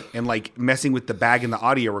around and like messing with the bag and the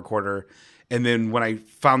audio recorder. And then when I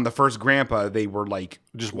found the first grandpa, they were like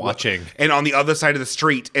just watching and on the other side of the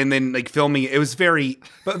street and then like filming. It was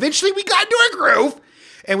but eventually we got into a groove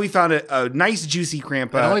and we found a nice juicy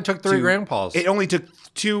grandpa. It only took 3 grandpas. It only took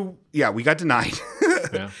 2. Yeah, we got denied.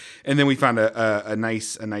 And then we found a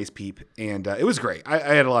nice peep, and it was great. I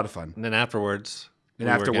had a lot of fun. And then afterwards, we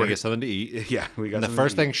were going to get something to eat. Yeah, we got. And the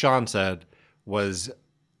first thing Sean said was,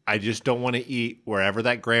 "I just don't want to eat wherever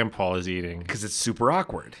that grandpa is eating because it's super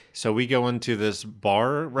awkward." So we go into this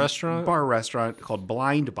bar restaurant called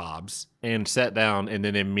Blind Bob's and sat down, and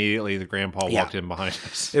then immediately the grandpa walked in behind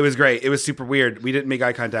us. It was great. It was super weird. We didn't make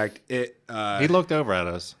eye contact. He looked over at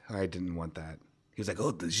us. I didn't want that. He was like,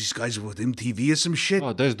 "Oh, these guys with MTV or some shit."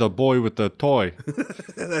 Oh, there's the boy with the toy.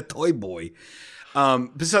 That toy boy.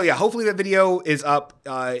 So yeah, hopefully that video is up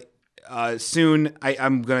soon.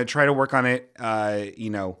 I'm gonna try to work on it.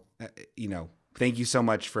 Thank you so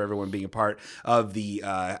much for everyone being a part of the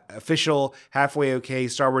official Halfway Okay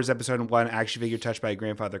Star Wars Episode 1 action figure touched by a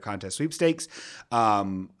grandfather contest sweepstakes.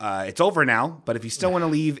 It's over now, but if you still want to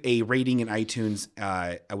leave a rating in iTunes,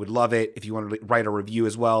 I would love it. If you want to write a review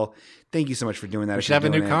as well, thank you so much for doing that. We should have a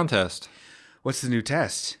new contest. What's the new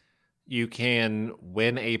test? You can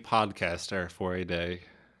win a podcaster for a day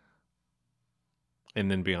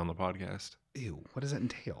and then be on the podcast. Ew, what does that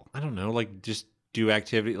entail? I don't know, like just do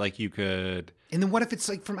activity like you could. And then what if it's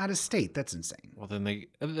like from out of state? That's insane. Well, then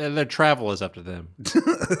their travel is up to them.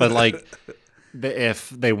 But like if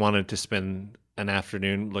they wanted to spend an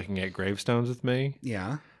afternoon looking at gravestones with me,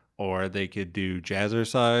 or they could do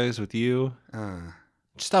jazzercise with you,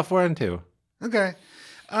 stuff we're into. Okay.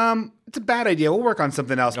 It's a bad idea. We'll work on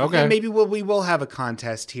something else. Okay. Maybe we will have a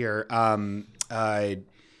contest here.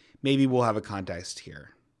 Maybe we'll have a contest here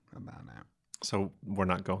about that. So we're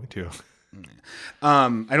not going to. I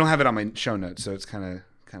don't have it on my show notes, so it's kind of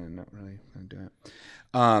not really going to do it.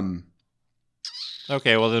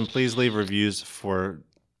 Okay, well then please leave reviews for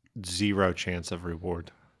 0 chance of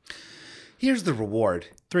reward. Here's the reward: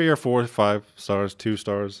 3 or 4, 5 stars, 2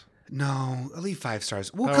 stars. No, I'll leave 5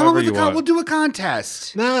 stars. We'll However come up with we'll do a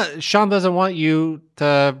contest. Nah, Sean doesn't want you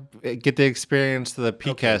to get the experience, the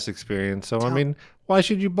PCAST experience. So I mean, why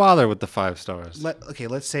should you bother with the 5 stars?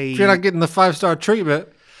 Let's say if you're not getting the 5-star treatment.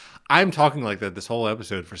 I'm talking like that this whole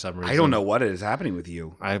episode for some reason. I don't know what is happening with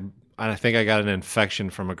you. I think I got an infection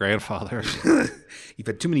from a grandfather. You've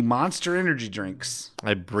had too many Monster energy drinks.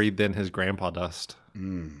 I breathed in his grandpa dust. I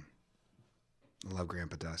love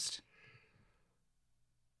grandpa dust.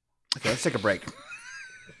 Okay, let's take a break.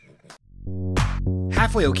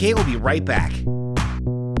 Halfway Okay, we'll be right back.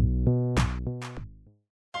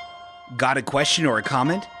 Got a question or a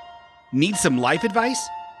comment? Need some life advice?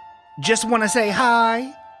 Just want to say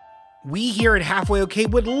hi? We here at Halfway Okay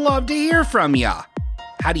would love to hear from ya.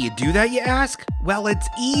 How do you do that, you ask? Well, it's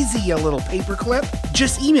easy, a little paperclip.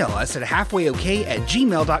 Just email us at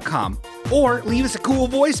halfwayok@gmail.com or leave us a cool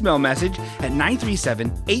voicemail message at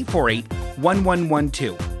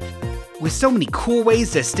 937-848-1112. With so many cool ways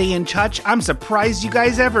to stay in touch, I'm surprised you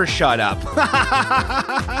guys ever shut up.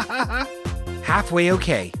 Halfway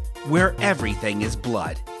Okay, where everything is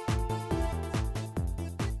blood.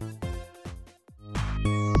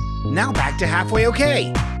 Now back to Halfway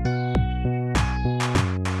Okay.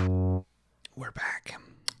 We're back.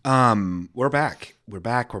 We're back. We're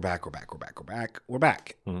back.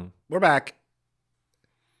 We're back.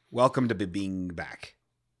 Welcome to being back.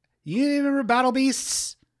 You remember Battle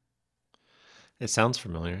Beasts? It sounds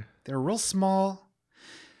familiar. They're real small.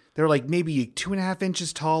 They're like maybe 2.5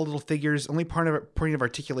 inches tall little figures. Only point of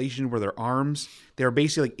articulation were their arms. They were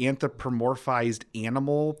basically like anthropomorphized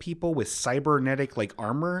animal people with cybernetic like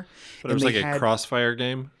armor. But it was like a Crossfire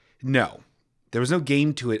game? No. There was no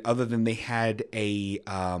game to it other than they had they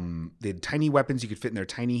had tiny weapons you could fit in their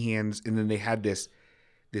tiny hands, and then they had this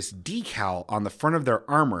decal on the front of their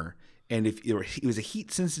armor, and it was a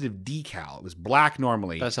heat sensitive decal. It was black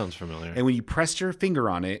normally. That sounds familiar. And when you pressed your finger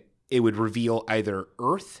on it, it would reveal either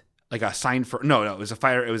earth, like a sign for it was a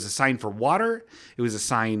fire. It was a sign for water. It was a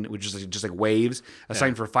sign which is just like waves. A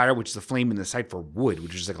sign for fire, which is a flame, and the sign for wood,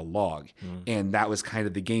 which is like a log. And that was kind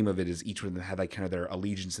of the game of it. Is each one of them had like kind of their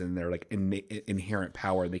allegiance and their like inherent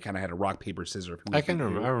power. And they kind of had a rock paper scissors. I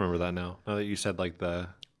remember that now. Now that you said like those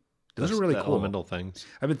are really cool elemental things.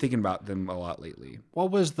 I've been thinking about them a lot lately. What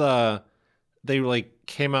was they like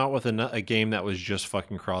came out with a game that was just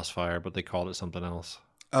fucking Crossfire, but they called it something else.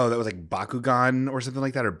 Oh, that was like Bakugan or something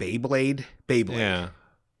like that, or Beyblade. Yeah,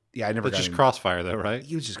 I never. But just Crossfire though, right?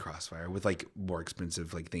 It was just Crossfire with like more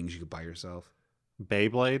expensive like things you could buy yourself.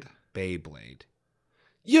 Beyblade.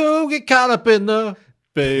 You get caught up in the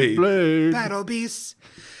Beyblade Battle Beasts.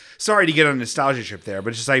 Sorry to get on a nostalgia trip there,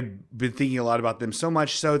 but it's just I've been thinking a lot about them so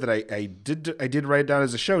much so that I did write it down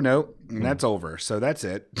as a show note, and that's over. So that's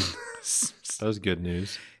it. That was good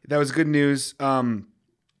news. That was good news.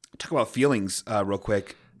 Talk about feelings real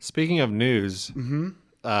quick. Speaking of news,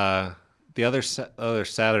 the other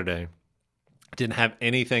Saturday, didn't have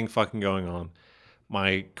anything fucking going on.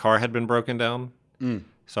 My car had been broken down,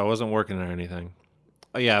 so I wasn't working or anything.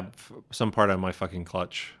 Some part of my fucking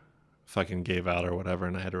clutch fucking gave out or whatever,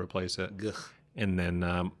 and I had to replace it. Ugh. And then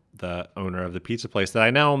the owner of the pizza place that I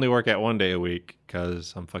now only work at 1 day a week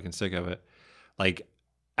because I'm fucking sick of it, like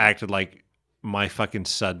acted like my fucking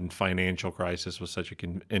sudden financial crisis was such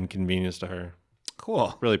an inconvenience to her.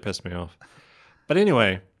 Cool. Really pissed me off. But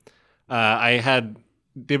anyway, I had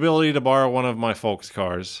the ability to borrow one of my folks'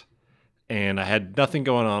 cars, and I had nothing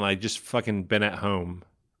going on. I just fucking been at home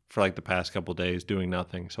for like the past couple of days doing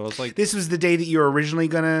nothing. So I was like, this was the day that you were originally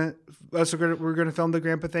we're gonna film the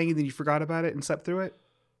grandpa thing, and then you forgot about it and slept through it.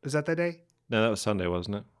 Was that day? No, that was Sunday,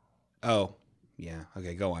 wasn't it? Oh, yeah.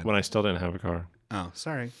 Okay, go on. When I still didn't have a car. Oh,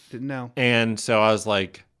 sorry. Didn't know. And so I was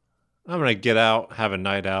like, I'm going to get out, have a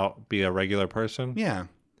night out, be a regular person. Yeah.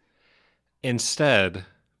 Instead,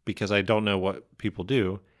 because I don't know what people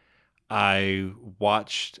do, I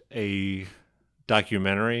watched a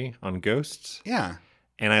documentary on ghosts. Yeah.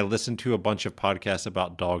 And I listened to a bunch of podcasts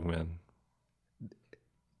about dogmen.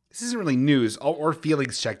 This isn't really news or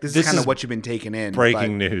feelings check. This is kind of what you've been taking in.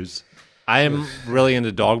 Breaking news. I am really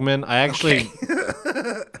into dogmen. I actually... Okay.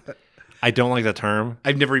 I don't like the term.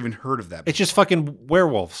 I've never even heard of that before. It's just fucking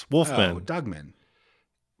werewolves, wolfmen. Oh, dogmen.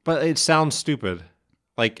 But it sounds stupid.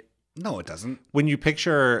 Like, no, it doesn't. When you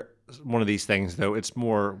picture one of these things, though, it's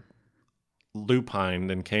more lupine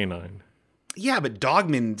than canine. Yeah, but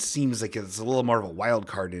dogman seems like it's a little more of a wild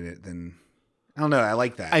card in it than... I don't know. I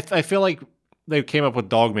like that. I feel like they came up with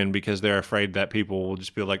dogmen because they're afraid that people will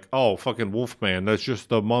just be like, oh, fucking Wolfman, that's just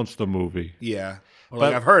the monster movie. Yeah.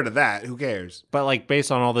 But I've heard of that. Who cares? But like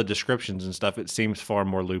based on all the descriptions and stuff, it seems far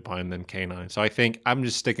more lupine than canine. So I think I'm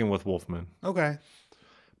just sticking with Wolfman. Okay.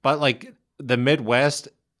 But like the Midwest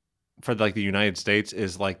for like the United States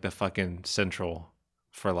is like the fucking central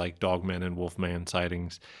for like dogmen and wolfman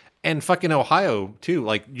sightings. And fucking Ohio too.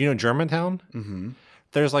 Like, you know, Germantown? Mm-hmm.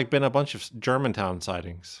 There's like been a bunch of Germantown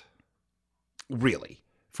sightings. Really?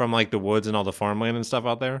 From like the woods and all the farmland and stuff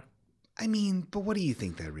out there. I mean, but what do you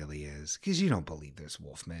think that really is? Because you don't believe there's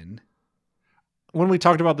wolfmen. When we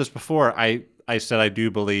talked about this before, I said I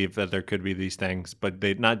do believe that there could be these things, but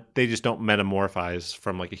they just don't metamorphose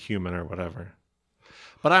from like a human or whatever.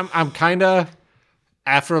 But I'm kind of,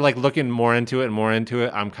 after like looking more into it,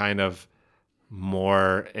 I'm kind of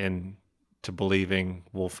more into believing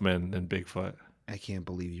wolfmen than Bigfoot. I can't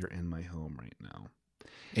believe you're in my home right now.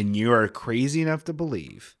 And you are crazy enough to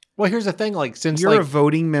believe. Well, here's the thing, like since you're a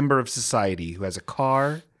voting member of society who has a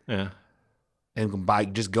car, yeah, and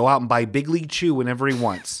can just go out and buy Big League Chew whenever he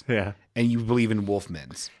wants, yeah, and you believe in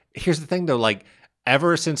wolfmen's. Here's the thing, though, like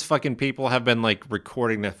ever since fucking people have been like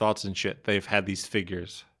recording their thoughts and shit, they've had these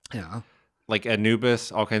figures. Yeah, like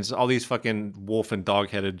Anubis, all these fucking wolf and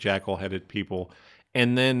dog-headed, jackal-headed people.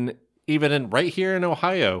 And then even right here in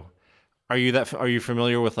Ohio, are you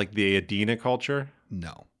familiar with like the Adena culture?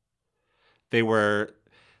 No. They were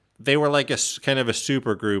like a kind of a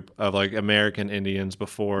super group of like American Indians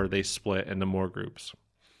before they split into more groups.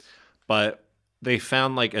 But they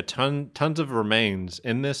found like tons of remains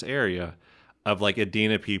in this area of like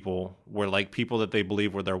Adena people, where like people that they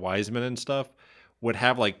believe were their wise men and stuff would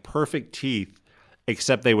have like perfect teeth,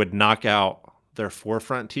 except they would knock out their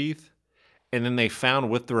forefront teeth. And then they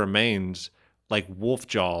found with the remains like wolf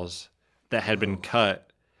jaws that had been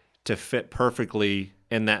cut to fit perfectly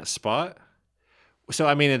in that spot. So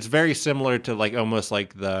I mean, it's very similar to like almost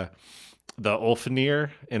like the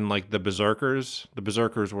Ulfnir and like the Berserkers. The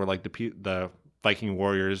Berserkers were like the Viking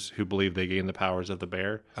warriors who believed they gained the powers of the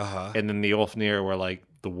bear. And then the Ulfnir were like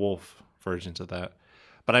the wolf versions of that.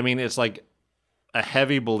 But I mean, it's like a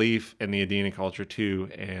heavy belief in the Adena culture too,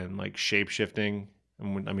 and like shape shifting.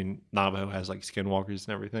 And I mean, Navajo has like skinwalkers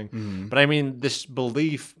and everything. Mm-hmm. But I mean, this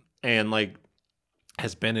belief and like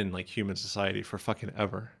has been in like human society for fucking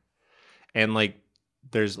ever. And like,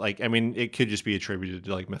 there's like, I mean, it could just be attributed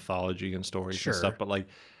to like mythology and stories and stuff. But like,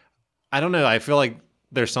 I don't know. I feel like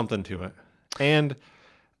there's something to it. And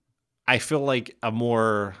I feel like a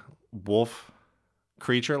more wolf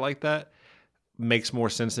creature like that makes more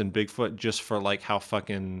sense than Bigfoot, just for like how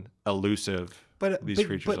fucking elusive these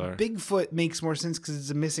creatures are. But Bigfoot makes more sense because it's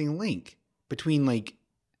a missing link between like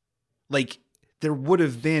there would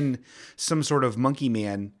have been some sort of monkey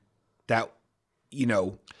man that, you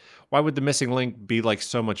know. Why would the missing link be like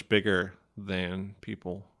so much bigger than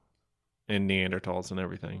people and Neanderthals and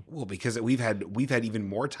everything? Well, because we've had even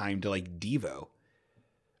more time to like Devo.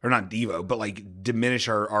 Or not Devo, but like diminish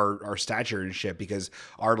our stature and shit, because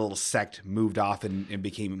our little sect moved off and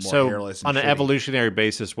became more hairless. And on an shitty. Evolutionary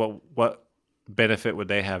basis, what benefit would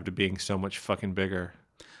they have to being so much fucking bigger?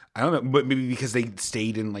 I don't know, but maybe because they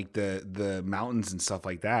stayed in like the mountains and stuff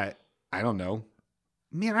like that. I don't know.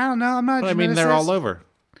 Man, I don't know. I'm not. But I mean, they're all over.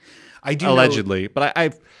 I do allegedly, but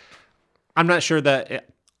I'm not sure that.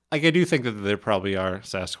 I do think that there probably are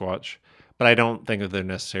Sasquatch. But I don't think that they're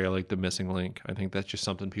necessarily like the missing link. I think that's just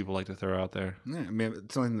something people like to throw out there. Yeah, I mean,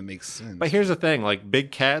 it's something that makes sense. But here's the thing, like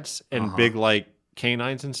big cats and big like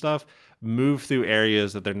canines and stuff move through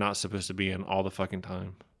areas that they're not supposed to be in all the fucking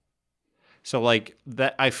time. So like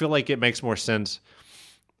that, I feel like it makes more sense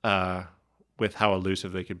with how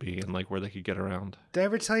elusive they could be and like where they could get around. Did I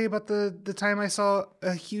ever tell you about the time I saw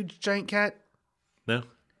a huge giant cat? No.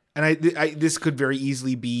 And I this could very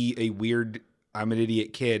easily be a weird I'm an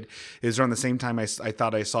idiot kid. It was around the same time I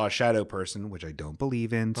thought I saw a shadow person, which I don't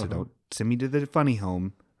believe in, so don't send me to the funny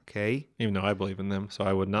home, okay? Even though I believe in them, so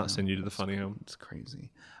I would not send you to the funny home. It's crazy.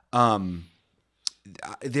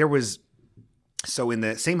 There was, so in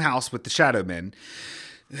the same house with the shadow men,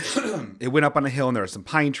 it went up on a hill and there were some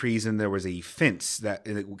pine trees and there was a fence that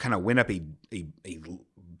it kind of went up a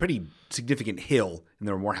pretty significant hill, and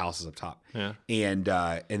there were more houses up top. Yeah. And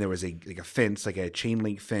there was a fence, like a chain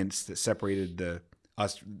link fence that separated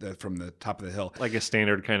us from the top of the hill. Like a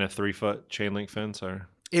standard kind of 3-foot chain link fence, or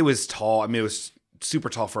it was tall. I mean, it was super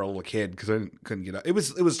tall for a little kid because I couldn't get up. It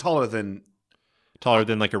was taller than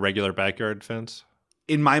like a regular backyard fence.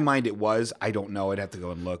 In my mind, it was. I don't know. I'd have to go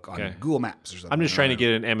and look on Google Maps or something. I'm just trying to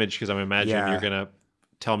get an image because I'm imagining you're gonna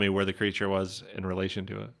tell me where the creature was in relation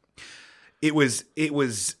to it. It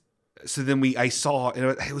was. So then I saw,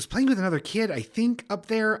 and I was playing with another kid, I think, up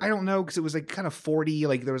there. I don't know, because it was like kind of 40.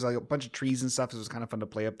 Like there was like a bunch of trees and stuff. So it was kind of fun to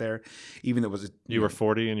play up there, even though it was. You were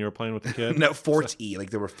 40 and you were playing with the kid? No, forts E. Like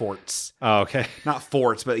there were forts. Oh, okay. Not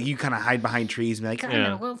forts, but you kind of hide behind trees and be like,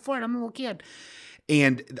 I'm a little fort. I'm a little kid.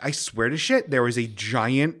 And I swear to shit, there was a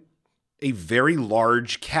very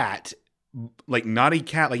large cat, like not a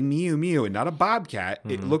cat like Mew Mew and not a bobcat.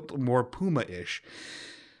 Mm-hmm. It looked more Puma-ish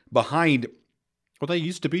behind. Well, they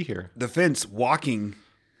used to be here. The fence, walking,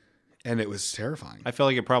 and it was terrifying. I feel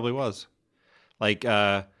like it probably was. Like,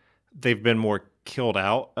 they've been more killed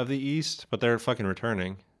out of the East, but they're fucking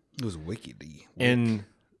returning. It was wickedy. And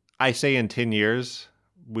I say in 10 years,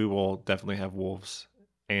 we will definitely have wolves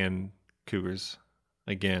and cougars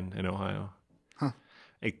again in Ohio. Huh.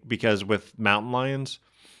 Because with mountain lions,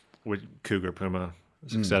 with cougar, puma,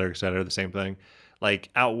 et cetera, the same thing. Like,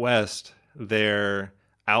 out west, they're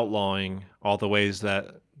outlawing all the ways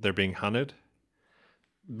that they're being hunted.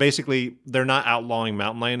 Basically, they're not outlawing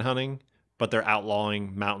mountain lion hunting, but they're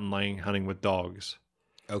outlawing mountain lion hunting with dogs.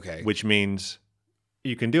 Okay. Which means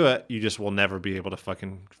you can do it, you just will never be able to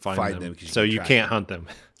fucking find them. So you can't hunt them.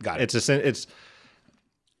 Got it.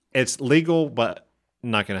 It's legal, but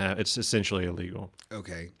not going to have. It's essentially illegal.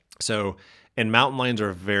 Okay. So, and mountain lions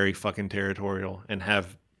are very fucking territorial and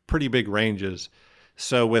have pretty big ranges.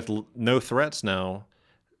 So with no threats now,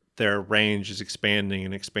 their range is expanding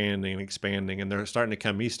and expanding and expanding, and they're starting to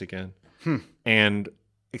come east again. And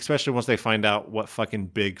especially once they find out what fucking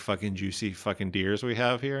big fucking juicy fucking deers we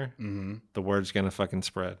have here, the word's gonna fucking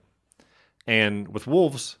spread. And with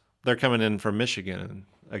wolves, they're coming in from Michigan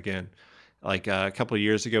again. Like a couple of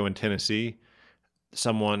years ago in Tennessee,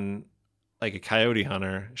 someone, like a coyote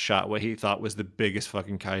hunter, shot what he thought was the biggest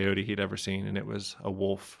fucking coyote he'd ever seen, and it was a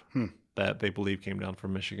wolf that they believe came down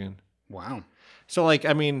from Michigan. Wow. So, like,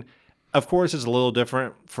 I mean, of course, it's a little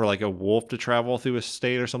different for like a wolf to travel through a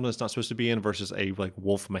state or something that's not supposed to be in versus a like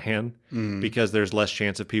wolf man, because there's less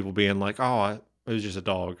chance of people being like, oh, it was just a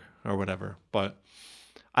dog or whatever. But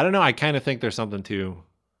I don't know. I kind of think there's something to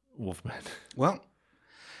wolfmen. Well,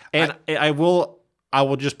 and I will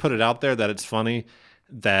just put it out there that it's funny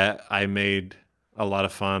that I made a lot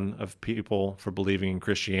of fun of people for believing in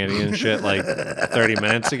Christianity and shit like 30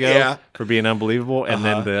 minutes ago for being unbelievable, and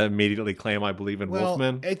then to immediately claim I believe in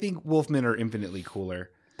wolfmen. I think wolfmen are infinitely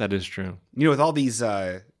cooler. That is true. You know, with all these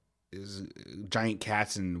giant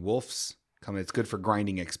cats and wolves coming, it's good for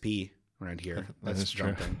grinding XP around here. That's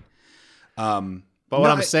true. But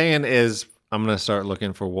what I'm saying is I'm going to start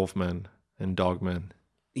looking for wolfmen and dogmen.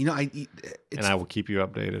 You know, and I will keep you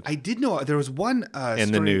updated. I did know there was one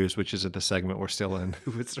in the news, which is at the segment we're still in.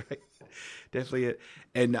 That's right, definitely it.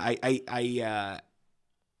 And I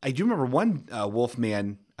do remember one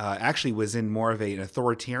wolfman actually was in more of an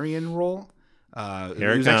authoritarian role.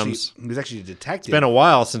 Here it comes. He was actually a detective. It's been a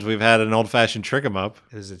while since we've had an old-fashioned trick 'em up.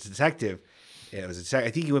 It was a detective. Yeah, it was I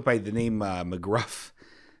think he went by the name McGruff,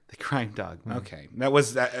 the crime dog. Okay, that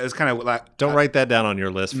was kind of like. Don't write that down on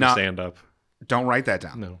your list for stand-up. Don't write that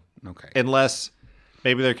down. No. Okay. Unless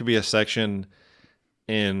maybe there could be a section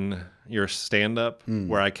in your stand-up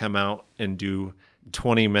where I come out and do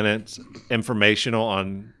 20 minutes informational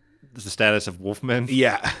on the status of wolfmen.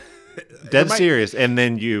 Yeah. Dead serious. And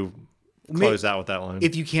then you close out with that line.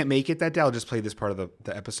 If you can't make it that day, I'll just play this part of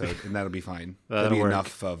the episode, and that'll be fine. That'll be work.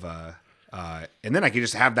 enough of... and then I could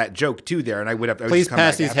just have that joke, too, there, and I would have... Please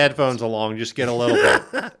pass these headphones along. Just get a little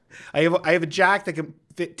bit. I have a jack that can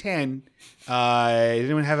fit 10. Does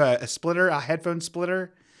anyone have a splitter, a headphone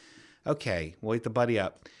splitter? Okay, we'll wait the buddy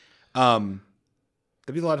up. That'd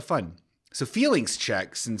be a lot of fun. So feelings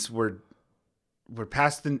check, since we're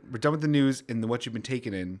done with the news and what you've been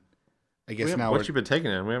taking in. I guess now what you've been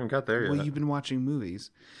taking in. We haven't got there yet. Well, you've been watching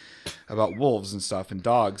movies about wolves and stuff and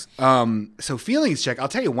dogs. So feelings check. I'll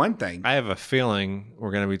tell you one thing. I have a feeling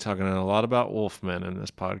we're going to be talking a lot about wolfmen in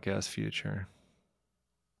this podcast future.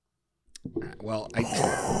 Well,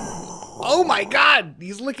 oh my God,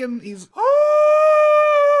 he's licking.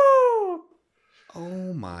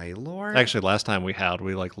 Oh my Lord. Actually, last time we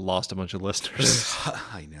like lost a bunch of listeners.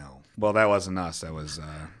 I know. Well, that wasn't us. That was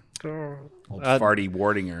old Farty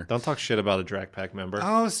Wardinger. Don't talk shit about a Drac Pack member.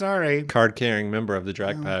 Oh, sorry. Card-carrying member of the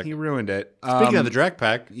Drac Pack. He ruined it. Speaking of the Drac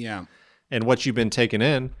Pack. Yeah. And what you've been taking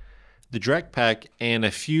in, the Drac Pack and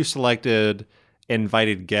a few selected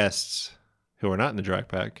invited guests who are not in the Drac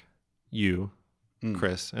Pack. You,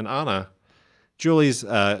 Chris, and Anna. Julie's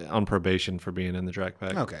on probation for being in the Drac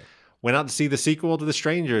Pack. Okay. Went out to see the sequel to The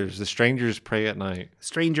Strangers. The Strangers Pray at Night.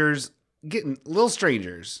 Strangers, getting little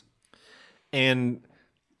strangers. And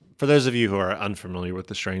for those of you who are unfamiliar with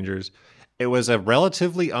The Strangers, it was a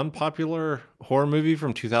relatively unpopular horror movie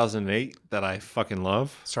from 2008 that I fucking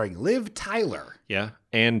love. Starring Liv Tyler. Yeah.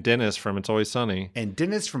 And Dennis from It's Always Sunny. And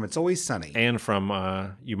Dennis from It's Always Sunny. And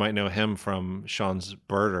from, you might know him from Sean's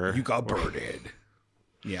Birder. You got birded.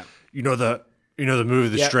 Yeah. You know the movie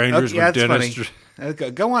The Strangers with Dennis. Funny.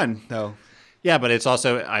 Go on, though. Yeah, but it's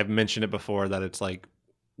also, I've mentioned it before, that it's like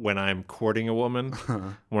when I'm courting a woman,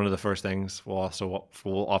 one of the first things we'll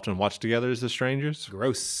often watch together is The Strangers.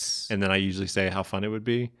 Gross. And then I usually say how fun it would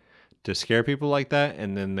be to scare people like that,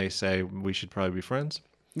 and then they say we should probably be friends.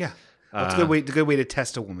 Yeah. That's a good way to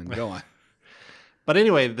test a woman. Go on. But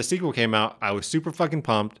anyway, the sequel came out. I was super fucking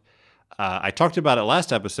pumped. I talked about it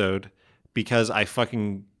last episode because I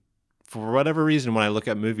fucking, for whatever reason, when I look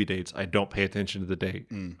at movie dates, I don't pay attention to the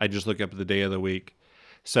date. I just look up the day of the week.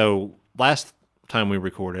 So last time we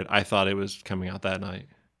recorded, I thought it was coming out that night.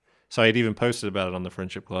 So I had even posted about it on the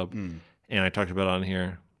Friendship Club, and I talked about it on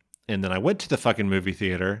here. And then I went to the fucking movie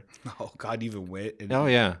theater. Oh, God, you even went? Oh,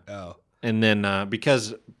 yeah. Oh. And then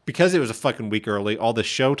because it was a fucking week early, all the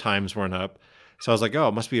show times weren't up. So I was like, oh,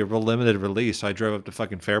 it must be a real limited release. So I drove up to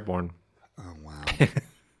fucking Fairborn. Oh, wow.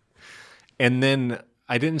 And then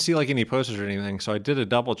I didn't see like any posters or anything. So I did a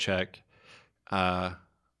double check and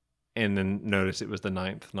then noticed it was the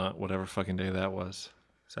 9th, not whatever fucking day that was.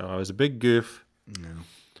 So I was a big goof. No.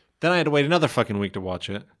 Then I had to wait another fucking week to watch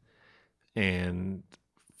it. And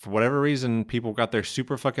for whatever reason, people got there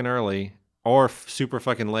super fucking early or super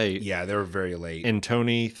fucking late. Yeah, they were very late. And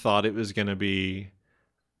Tony thought it was going to be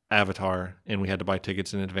Avatar, and we had to buy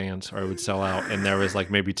tickets in advance or it would sell out. And there was like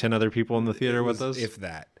maybe 10 other people in the theater with us. If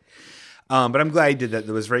that. But I'm glad he did that.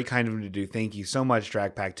 That was very kind of him to do. Thank you so much,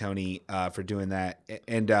 Drag Pack Tony, for doing that.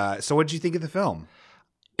 And so what did you think of the film?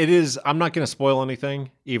 It is. I'm not going to spoil anything,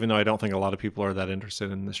 even though I don't think a lot of people are that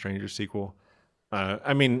interested in the Stranger sequel.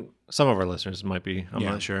 I mean, some of our listeners might be. I'm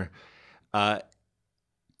not sure.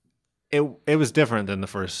 It was different than the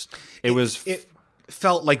first. It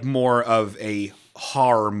felt like more of a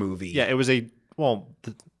horror movie. Yeah, it was the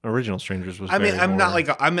original Strangers was. I mean, I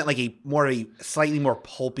meant like a slightly more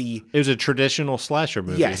pulpy. It was a traditional slasher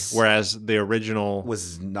movie. Yes, whereas the original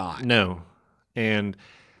was not. No, and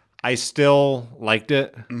I still liked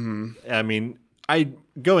it. Mm-hmm. I mean,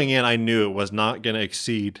 going in, I knew it was not going to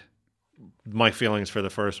exceed my feelings for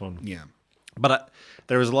the first one. Yeah, but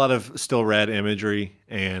there was a lot of still red imagery,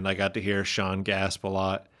 and I got to hear Sean gasp a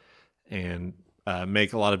lot and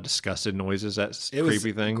make a lot of disgusted noises at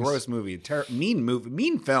creepy things. Gross movie,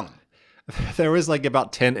 mean film. There was like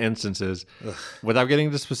about 10 instances, without getting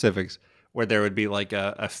into specifics, where there would be like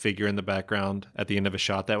a figure in the background at the end of a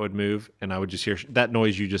shot that would move, and I would just hear that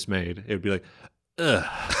noise you just made. It would be like, ugh.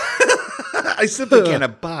 I simply can't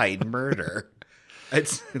abide murder.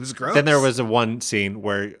 It was gross. Then there was one scene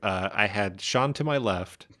where I had Sean to my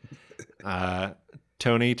left,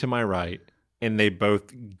 Tony to my right, and they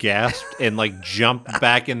both gasped and like jumped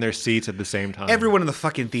back in their seats at the same time. Everyone in the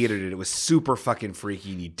fucking theater did. It was super fucking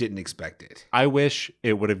freaky, and you didn't expect it. I wish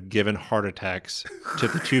it would have given heart attacks to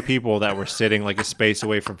the two people that were sitting like a space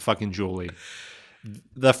away from fucking Julie.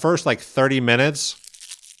 The first like 30 minutes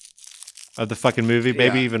of the fucking movie,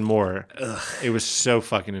 maybe even more. Ugh. It was so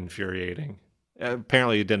fucking infuriating.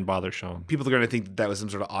 Apparently, it didn't bother Sean. People are going to think that was some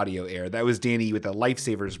sort of audio error. That was Danny with a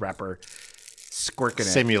Lifesavers wrapper squirking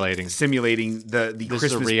simulating the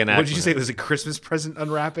Christmas. What did you say? It was a Christmas present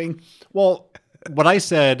unwrapping? Well, what I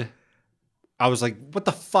said, I was like, "What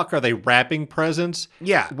the fuck are they wrapping presents?"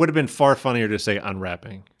 Yeah, would have been far funnier to say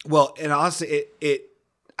unwrapping. Well, and also,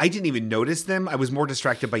 I didn't even notice them. I was more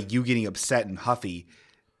distracted by you getting upset and huffy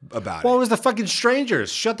about it. Well, it was the fucking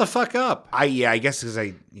Strangers. Shut the fuck up. I guess because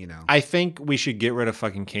I think we should get rid of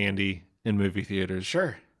fucking candy in movie theaters.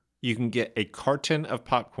 Sure. You can get a carton of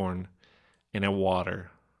popcorn and a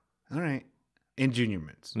water. All right. And Junior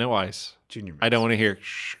Mints. No ice. Junior Mints. I don't want to hear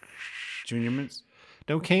Junior Mints.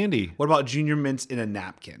 No candy. What about Junior Mints in a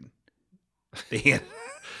napkin? They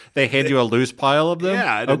hand you a loose pile of them?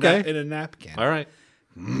 Yeah. In a napkin. All right.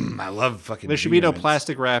 I love fucking There should be no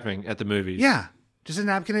plastic wrapping at the movies. Yeah. Just a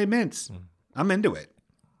napkin and mints. I'm into it.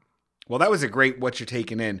 Well, that was a great what you're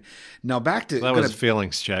taking in. Now back to... That was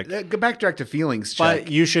feelings check. Go back direct to feelings check.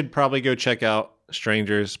 But you should probably go check out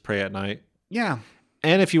Strangers Pray at Night. Yeah.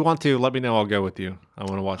 And if you want to, let me know. I'll go with you. I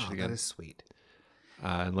want to watch it again. That is sweet.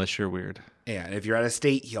 Unless you're weird. Yeah, and if you're out of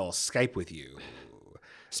state, he'll Skype with you.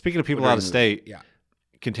 Speaking of people out of state, yeah.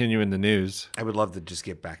 Continuing the news. I would love to just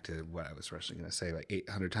get back to what I was actually going to say like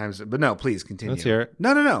 800 times. But no, please continue. Let's hear it.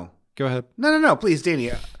 No. Go ahead. No. Please,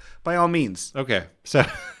 Danny. By all means. Okay. So,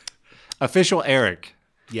 official Eric.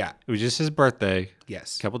 Yeah. It was just his birthday.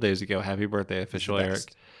 Yes. A couple days ago. Happy birthday, official Eric.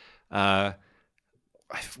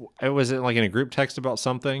 I was like in a group text about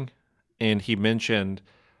something, and he mentioned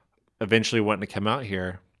eventually wanting to come out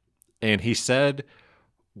here, and he said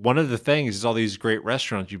one of the things is all these great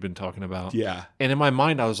restaurants you've been talking about. Yeah. And in my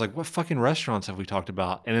mind, I was like, what fucking restaurants have we talked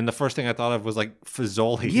about? And then the first thing I thought of was like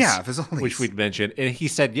Fazoli's. Yeah, Fazoli's. Which we'd mentioned. And he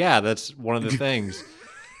said, yeah, that's one of the things.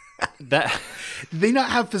 Do they not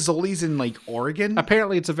have Fazoli's in like Oregon?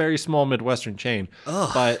 Apparently it's a very small Midwestern chain.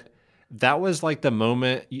 Ugh. But that was like the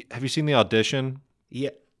moment. Have you seen The Audition?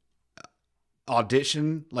 Yeah.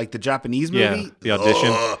 Audition, like the Japanese movie? Yeah,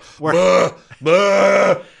 The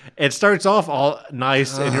Audition. It starts off all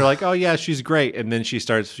nice, and you're like, oh, yeah, she's great. And then she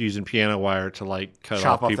starts using piano wire to like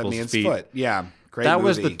chop off people's feet. Foot. Yeah, great That movie.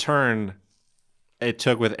 was the turn it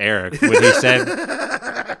took with Eric when he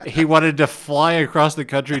said he wanted to fly across the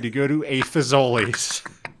country to go to a Fazoli's.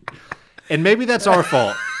 And maybe that's our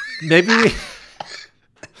fault. Maybe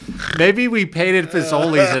we painted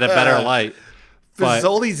Fazoli's in a better light.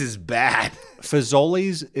 Fazoli's is bad.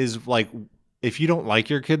 Fazoli's is like, if you don't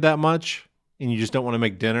like your kid that much and you just don't want to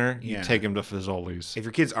make dinner, you take him to Fazoli's. If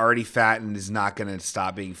your kid's already fat and is not going to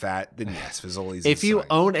stop being fat, then yes, Fazoli's. If you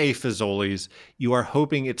own a Fazoli's, you are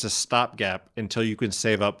hoping it's a stopgap until you can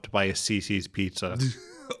save up to buy a CC's pizza.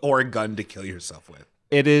 Or a gun to kill yourself with.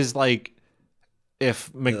 It is like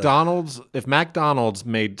if McDonald's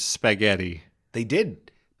made spaghetti, They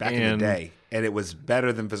did back in the day, and it was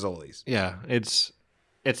better than Fazoli's. yeah, it's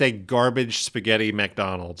a garbage spaghetti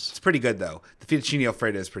McDonald's. It's pretty good though. The fettuccine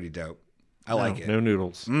alfredo is pretty dope. I like it. No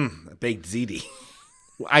noodles. Baked ziti.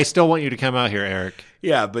 I still want you to come out here, Eric.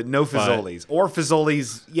 Yeah, but no Fazoli's or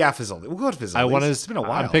Fazoli's. Yeah, Fazoli. We'll go with Fazoli's. It's been a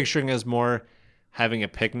while. I'm picturing as more having a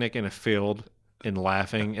picnic in a field and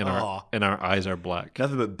laughing, and our eyes are black.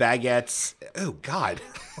 Nothing but baguettes. Oh God,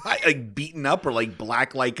 like beaten up or like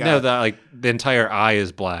black, like no, the entire eye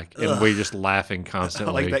is black, and we're just laughing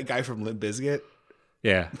constantly. Like that guy from Limp Bizkit.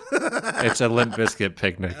 Yeah, it's a Limp Bizkit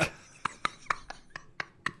picnic.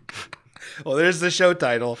 Well, there's the show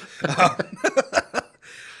title.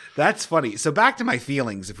 That's funny. So back to my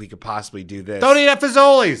feelings, if we could possibly do this. Don't eat at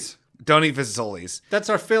Fazoli's. Don't eat Fazoli's. That's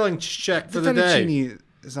our feelings check for the fettuccine day.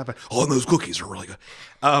 is not bad. Oh, and those cookies are really good.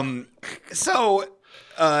 So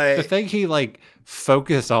the thing he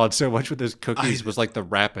focused on so much with his cookies was the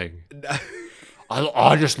wrapping.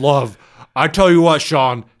 I just love. I tell you what,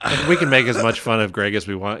 Sean, and we can make as much fun of Greg as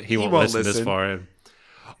we want. He won't listen this far in.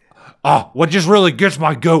 What just really gets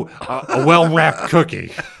my goat, a well-wrapped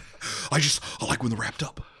cookie. I like when they're wrapped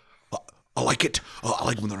up. I like it. I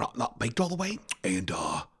like when they're not baked all the way. And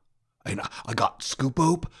I got Scoop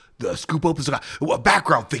Ope. The Scoop Ope is a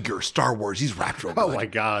background figure, Star Wars. He's wrapped real good. Oh my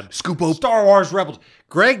God. Scoop Ope. Star Wars Rebels.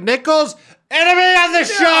 Greg Nichols, enemy of the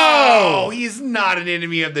show. No, he's not an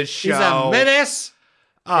enemy of the show. He's a menace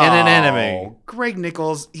and an enemy. Greg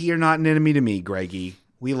Nichols, you're not an enemy to me, Greggy.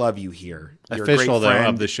 We love you here. You're Official, a great friend. though,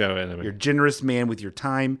 of the show enemy. You're a generous man with your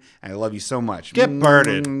time, and I love you so much. Get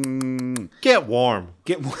birded. Get warm.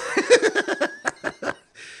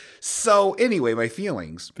 So, anyway, my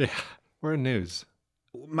feelings. Yeah, we're in news.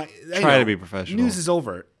 Try Try to be professional. News is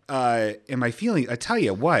over. And my feelings, I tell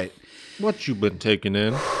you what. What you been taking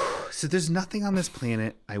in? So there's nothing on this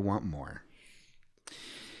planet I want more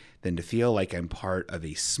than to feel like I'm part of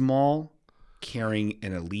a small, caring,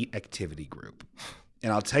 and elite activity group.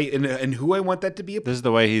 And I'll tell you, and who I want that to be. This is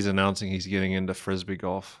the way he's announcing he's getting into Frisbee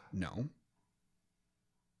golf. No,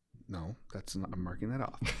 that's not, I'm marking that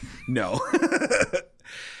off. No.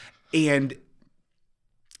 And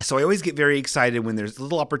so I always get very excited when there's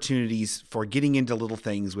little opportunities for getting into little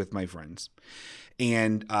things with my friends.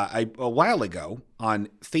 And a while ago on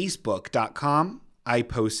Facebook.com, I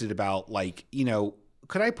posted about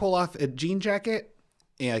could I pull off a jean jacket?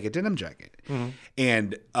 And a denim jacket. Mm-hmm.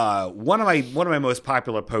 And one of my most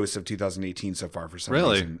popular posts of 2018 so far for some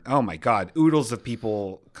reason. Oh my God. Oodles of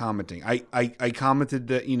people commenting. I commented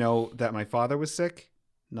that, that my father was sick.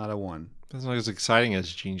 Not a one. That's not as exciting as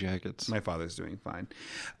jean jackets. My father's doing fine.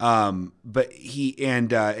 But he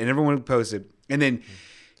and everyone posted. And then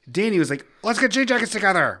Danny was like, let's get jean jackets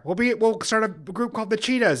together. We'll start a group called the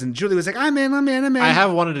Cheetahs. And Julie was like, I'm in. I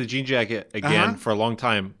have wanted a jean jacket again for a long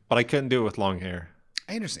time, but I couldn't do it with long hair.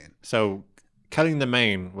 I understand. So cutting the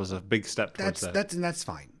mane was a big step towards that. That's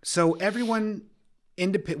fine. So everyone,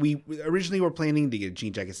 we originally were planning to get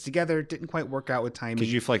jean jackets together. It didn't quite work out with timing.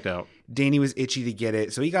 Because you flaked out. Danny was itchy to get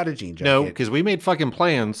it, so he got a jean jacket. No, because we made fucking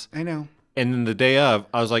plans. I know. And then the day of,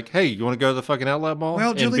 I was like, hey, you want to go to the fucking outlet mall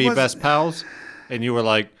and be best pals? And you were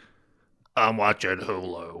like, I'm watching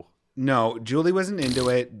Hulu. No, Julie wasn't into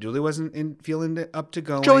it. Julie wasn't feeling up to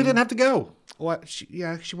going. Julie didn't have to go. What? She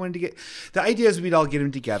wanted to get. The idea is we'd all get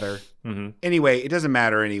them together. Mm-hmm. Anyway, it doesn't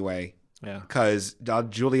matter anyway. Yeah. Because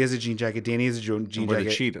Julie has a jean jacket. Danny has a jean jacket. We're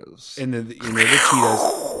the Cheetahs. And the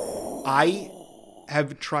Cheetahs. I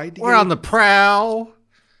have tried to. We're on the prowl.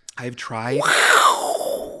 I've tried.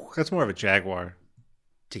 That's more of a Jaguar.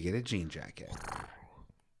 To get a jean jacket.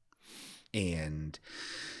 And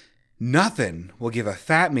nothing will give a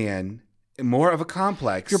fat man more of a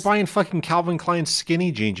complex. You're buying fucking Calvin Klein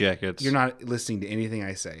skinny jean jackets. You're not listening to anything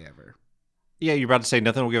I say ever. Yeah, you're about to say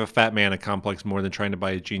nothing will give a fat man a complex more than trying to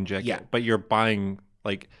buy a jean jacket. Yeah. But you're buying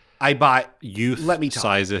I bought youth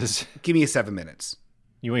sizes. Give me 7 minutes.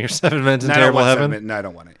 You want your 7 minutes in terrible heaven? No, I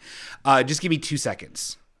don't want it. Just give me 2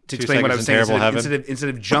 seconds to explain what I'm saying. Instead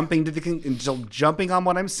of jumping to jumping on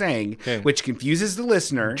what I'm saying, which confuses the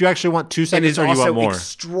listener. Do you actually want 2 seconds, or do you want more? It's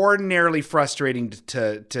extraordinarily frustrating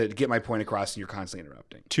to get my point across, and you're constantly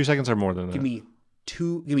interrupting. 2 seconds or more than that. Give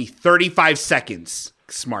me 35 seconds,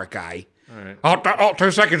 smart guy. All right.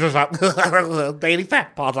 2 seconds is up. Daily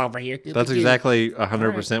fat paws over here. That's exactly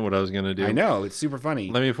 100% what I was going to do. I know. It's super funny.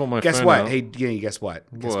 Let me pull my Guess phone what? out. Hey, guess what?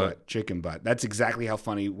 Guess what? Chicken butt. That's exactly how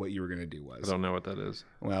funny what you were going to do was. I don't know what that is.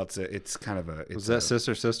 Well, it's kind of a... Was that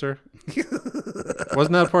Sister Sister?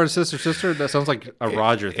 Wasn't that part of Sister Sister? That sounds like a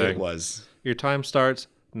Roger thing. It was. Your time starts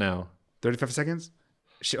now. 35 seconds?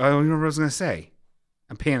 I don't remember what I was going to say.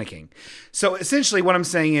 I'm panicking. So essentially what I'm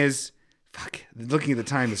saying is, fuck, looking at the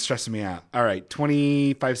time is stressing me out. All right,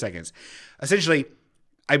 25 seconds. Essentially,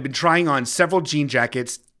 I've been trying on several jean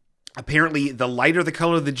jackets. Apparently, the lighter the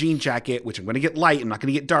color of the jean jacket, which I'm going to get light, I'm not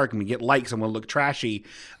going to get dark, I'm going to get light because I'm going to look trashy.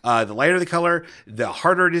 The lighter the color, the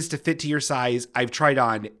harder it is to fit to your size. I've tried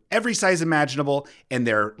on every size imaginable, and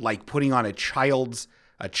they're like putting on a child's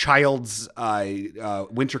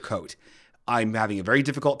winter coat. I'm having a very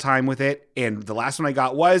difficult time with it, and the last one I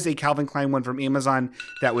got was a Calvin Klein one from Amazon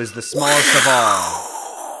that was the smallest of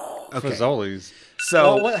all. Okay. Fazoli's.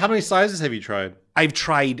 So, how many sizes have you tried? I've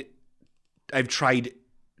tried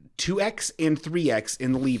 2X and 3X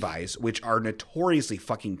in the Levi's, which are notoriously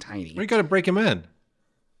fucking tiny. You got to break them in.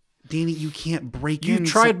 Danny, you can't break You in.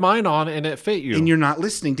 tried mine on and it fit you. And you're not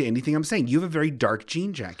listening to anything I'm saying. You have a very dark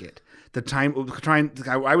jean jacket.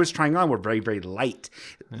 I was trying on were very, very light.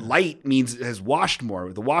 Light means it has washed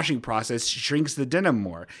more. The washing process shrinks the denim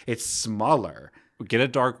more. It's smaller. Get a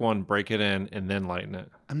dark one, break it in, and then lighten it.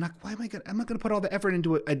 I'm not going to put all the effort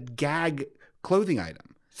into a gag clothing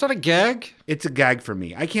item. It's not a gag. It's a gag for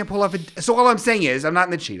me. I can't pull off it. So all I'm saying is I'm not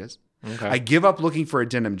in the cheetahs. Okay. I give up looking for a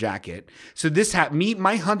denim jacket. So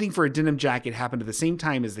my hunting for a denim jacket happened at the same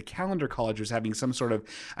time as the Calendar College was having some sort of,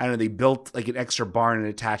 I don't know, they built like an extra barn and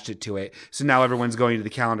attached it to it. So now everyone's going to the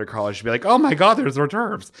Calendar College to be like, oh my God, there's hors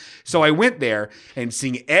d'oeuvres. So I went there and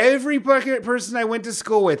seeing every person I went to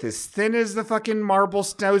school with as thin as the fucking marble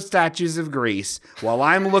snow statues of Greece, while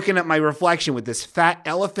I'm looking at my reflection with this fat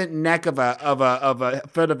elephant neck of a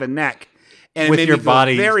foot of a neck. And with it made your me feel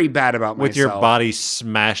body very bad about myself. With your body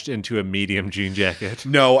smashed into a medium jean jacket.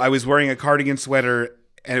 No, I was wearing a cardigan sweater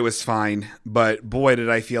and it was fine. But boy, did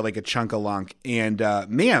I feel like a chunk of lunk. And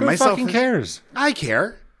man, Who fucking cares? I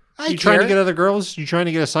care. You trying to get other girls? You trying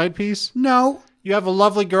to get a side piece? No. You have a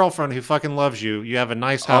lovely girlfriend who fucking loves you. You have a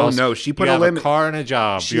nice house. Oh no, she put you a have limit. A car and a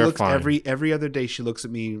job. She You're looks fine. every other day. She looks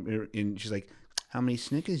at me and she's like, "How many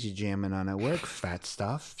Snickers you jamming on at work, fat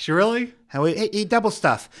stuff?" She really? Hey, double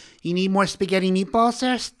stuff. You need more spaghetti meatballs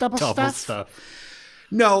there? Double stuff.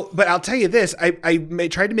 No, but I'll tell you this. I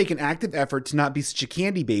tried to make an active effort to not be such a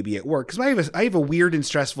candy baby at work because I have a weird and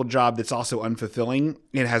stressful job that's also unfulfilling.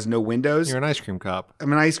 It has no windows. You're an ice cream cop.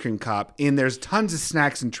 I'm an ice cream cop, and there's tons of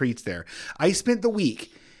snacks and treats there. I spent the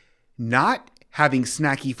week not having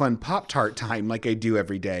snacky fun Pop-Tart time like I do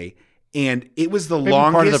every day, and it was the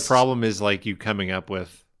longest. Part of the problem is like you coming up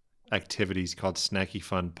with activities called snacky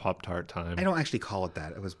fun Pop-Tart time. I don't actually call it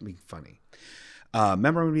that. It was being funny.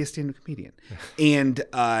 Remember, I'm going to be a stand-up comedian. And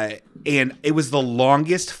it was the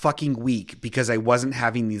longest fucking week because I wasn't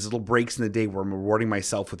having these little breaks in the day where I'm rewarding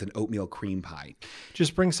myself with an oatmeal cream pie.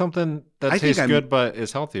 Just bring something that tastes good but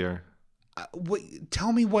is healthier.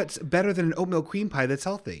 Tell me what's better than an oatmeal cream pie that's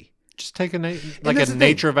healthy. Just take a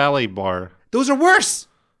Nature Valley bar. Those are worse.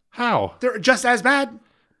 How? They're just as bad.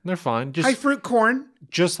 They're fine. High fruit corn.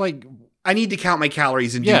 Just like... I need to count my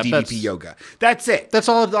calories and do DDP yoga. That's it. That's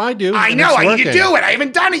all I do. I know. I need to do it. I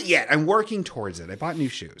haven't done it yet. I'm working towards it. I bought new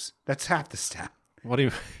shoes. That's half the step. What do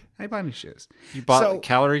you... I bought new shoes. You bought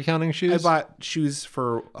calorie counting shoes? I bought shoes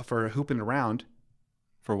for hooping around.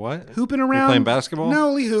 For what? Hooping around. You're playing basketball? No,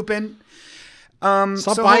 only hooping.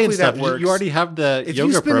 Stop buying stuff. You already have the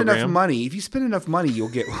yoga program. If you spend enough money, you'll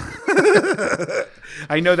get one.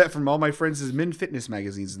 I know that from all my friends' men's fitness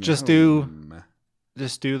magazines. Just do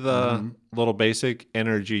the little basic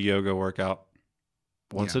energy yoga workout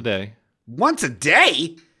once a day. Once a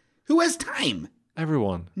day? Who has time?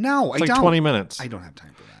 Everyone. No, it's 20 minutes. I don't have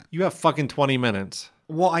time for that. You have fucking 20 minutes.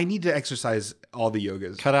 Well, I need to exercise all the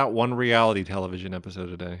yogas. Cut out one reality television episode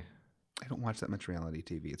a day. I don't watch that much reality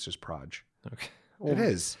TV. It's just Proj. Okay. Well, it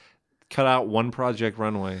is. Cut out one Project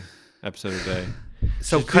Runway episode a day.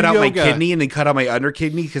 So just cut out my kidney and then cut out my under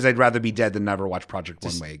kidney because I'd rather be dead than never watch Project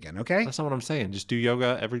Runway again, okay? That's not what I'm saying. Just do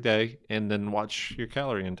yoga every day and then watch your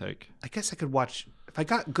calorie intake. I guess I could watch... If I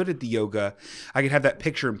got good at the yoga, I could have that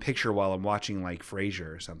picture-in-picture while I'm watching like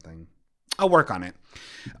Frasier or something. I'll work on it.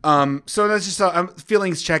 So that's just a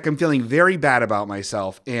feelings check. I'm feeling very bad about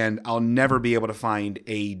myself, and I'll never be able to find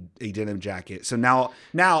a denim jacket. So now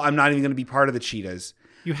I'm not even going to be part of the cheetahs.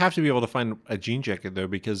 You have to be able to find a jean jacket, though,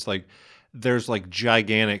 because like there's like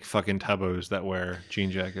gigantic fucking tubbos that wear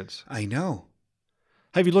jean jackets. I know.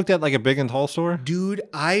 Have you looked at like a big and tall store? Dude,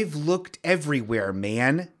 I've looked everywhere,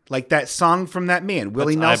 man. Like that song from that man,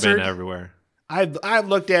 Willie Nelson. I've been everywhere. I've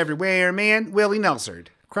looked everywhere, man. Willie Nelson.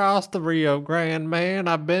 Across the Rio Grande, man.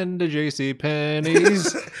 I've been to J.C.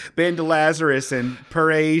 Penney's. Been to Lazarus and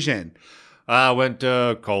Parisian. I went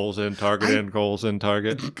to Kohl's and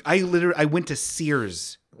Target. I went to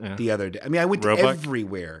Sears the other day. I mean, I went to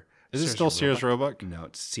everywhere. Is it still Sears Roebuck? No,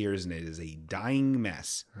 it's Sears, and it is a dying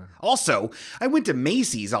mess. Also, I went to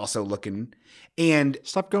Macy's also looking, and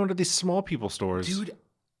Stop going to these small people stores. dude,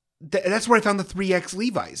 that's where I found the 3X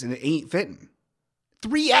Levi's, and it ain't fitting.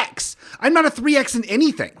 3X. I'm not a 3X in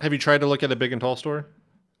anything. Have you tried to look at a big and tall store?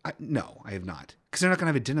 No, I have not. Because they're not going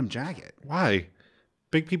to have a denim jacket. Why?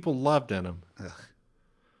 Big people love denim. Ugh.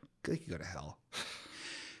 They could go to hell.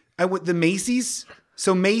 I went the Macy's.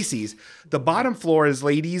 So Macy's, the bottom floor is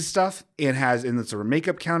ladies' stuff and that's where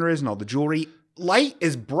makeup counter is and all the jewelry. Light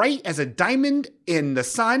is bright as a diamond in the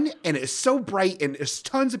sun, and it's so bright, and there's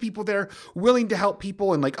tons of people there willing to help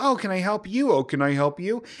people, and like, oh, can I help you? Oh, can I help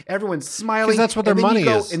you? Everyone's smiling. Because that's what their money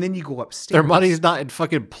is. And then you go upstairs. Their money's not in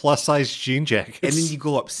fucking plus-size jean jackets. And then you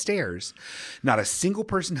go upstairs. Not a single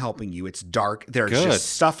person helping you. It's dark. There's Good. just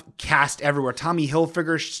stuff cast everywhere. Tommy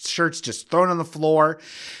Hilfiger shirts just thrown on the floor.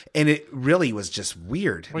 And it really was just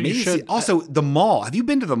weird. Well, you should. Also, the mall. Have you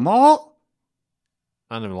been to the mall?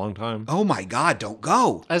 Not in a long time. Oh my God, don't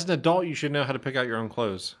go. As an adult, you should know how to pick out your own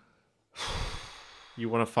clothes. You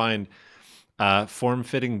want to find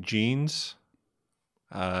form-fitting jeans,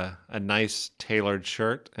 a nice tailored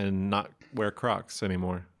shirt, and not wear Crocs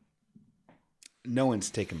anymore. No one's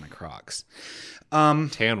taking my Crocs.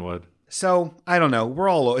 Tanwood. So, I don't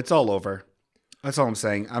know. It's all over. That's all I'm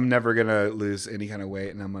saying. I'm never going to lose any kind of weight,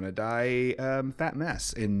 and I'm going to die fat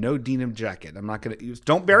mess in no denim jacket. I'm not going to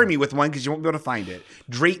don't bury me with one because you won't be able to find it.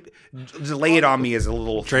 Just lay it on me as a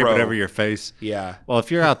little Drape throw. it over your face. Yeah. Well, if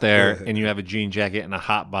you're out there and you have a jean jacket and a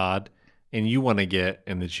hot bod and you want to get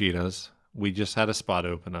in the cheetahs, we just had a spot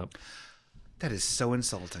open up. That is so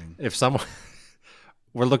insulting. If someone,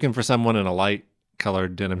 we're looking for someone in a light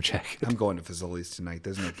colored denim jacket. I'm going to Fazoli's tonight.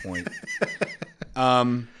 There's no point.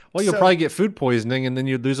 Well, you'll probably get food poisoning and then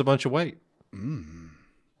you'd lose a bunch of weight.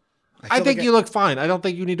 I think you look fine. I don't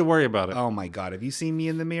think you need to worry about it. Oh my God. Have you seen me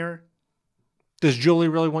in the mirror? Does Julie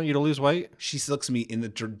really want you to lose weight? She looks me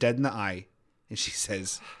dead in the eye and she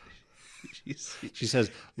says, She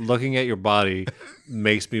says, looking at your body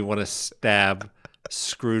makes me want to stab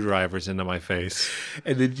screwdrivers into my face.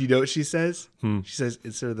 And then you know what she says? She says,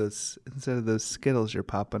 instead of those Skittles you're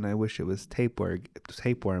popping, I wish it was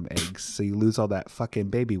tapeworm eggs, so you lose all that fucking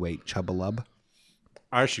baby weight, chubbalub.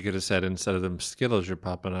 Or she could have said, instead of them Skittles you're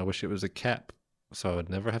popping, I wish it was a cap, so I would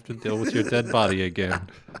never have to deal with your dead body again.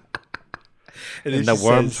 And the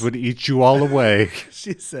worms would eat you all away.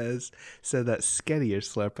 She said that skinny you're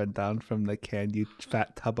slurping down from the can, you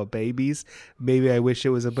fat tub of babies. Maybe I wish it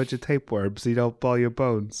was a bunch of tapeworms so you don't ball your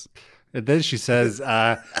bones. And then she says,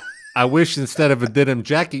 I wish instead of a denim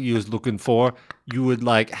jacket you was looking for, you would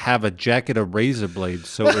like have a jacket of razor blades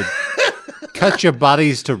so it would cut your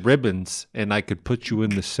bodies to ribbons and I could put you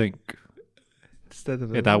in the sink.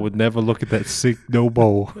 And I would never look at that sink no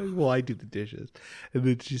more. Well, I do the dishes. And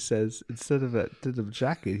then she says, instead of that denim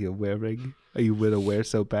jacket you're wearing, you would have wear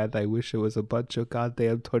so bad, I wish it was a bunch of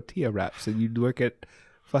goddamn tortilla wraps and you'd work at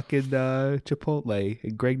fucking Chipotle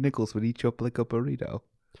and Greg Nichols would eat you up like a burrito.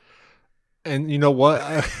 And you know what?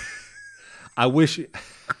 I wish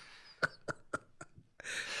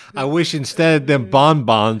instead of them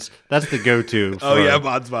bonbons, that's the go-to.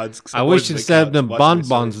 bonbons. I wish instead of them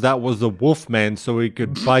bonbons, that was the Wolfman, so he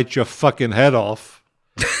could bite your fucking head off,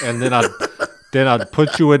 and then I'd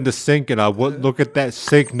put you in the sink, and I wouldn't look at that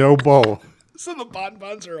sink no more. So the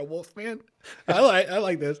bonbons are a Wolfman. I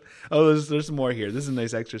like this. Oh, there's more here. This is a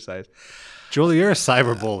nice exercise. Julie, you're a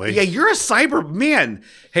cyberbully. Yeah, you're a cyber man.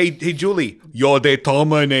 Hey, Julie, you're the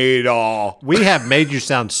Terminator. We have made you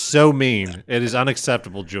sound so mean. It is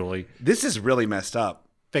unacceptable, Julie. This is really messed up.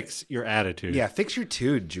 Fix your attitude. Yeah, fix your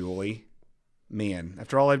tude, Julie. Man,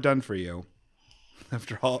 after all I've done for you.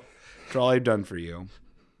 After all I've done for you.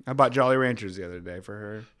 I bought Jolly Ranchers the other day for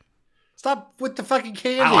her. Stop with the fucking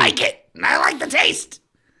candy. I like it. I like the taste.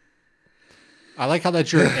 I like how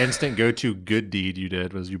that's your instant go-to good deed you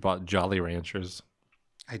did was you bought Jolly Ranchers.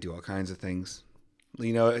 I do all kinds of things.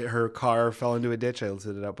 You know, her car fell into a ditch. I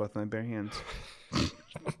lifted it up with my bare hands.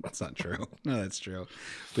 That's not true. No, that's true.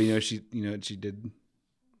 But she did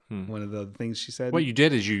one of the things she said. What you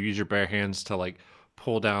did is you use your bare hands to like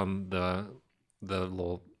pull down the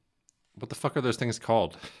little, what the fuck are those things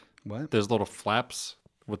called? What? Those little flaps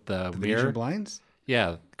with the mirror blinds?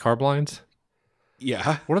 Yeah, car blinds.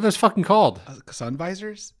 Yeah. What are those fucking called? Sun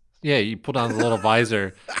visors? Yeah, you pull down the little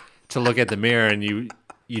visor to look at the mirror and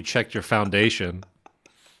you check your foundation.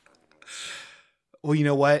 Well, you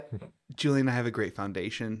know what? Julie and I have a great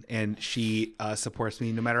foundation, and she supports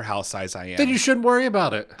me no matter how size I am. Then you shouldn't worry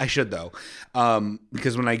about it. I should though,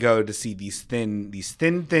 because when I go to see these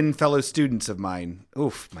thin fellow students of mine,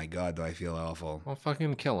 oof, my God, do I feel awful. I'll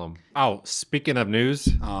fucking kill them. Oh, speaking of news,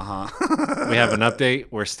 we Uh-huh. have an update.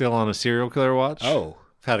 We're still on a serial killer watch. Oh,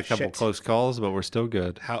 We've had a couple shit. close calls, but we're still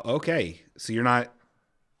good. How? Okay, so you're not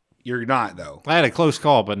though. I had a close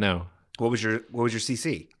call, but no. What was your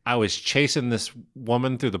CC? I was chasing this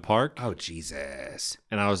woman through the park, Oh, Jesus.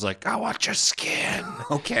 and I was like, I want your skin.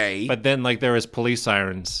 Okay. But then, like, there was police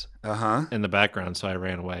sirens Uh-huh. in the background, so I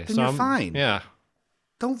ran away. Then so you're I'm fine. Yeah,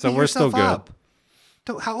 Don't So beat we're still yourself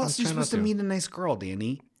good. up. How else are you trying not supposed to to. meet a nice girl,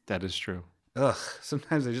 Danny? that is true. Ugh.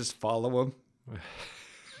 Sometimes I just follow them.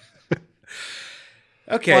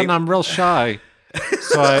 Okay. Well, and I'm real shy,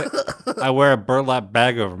 so I wear a burlap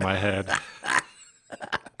bag over my head,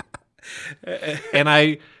 and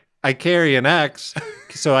I carry an axe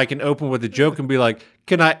so I can open with a joke and be like,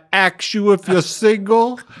 "Can I axe you if you're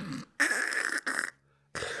single?"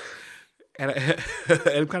 And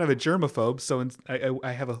I'm kind of a germaphobe, so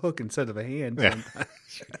I have a hook instead of a hand. Yeah.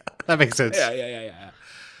 That makes sense. Yeah.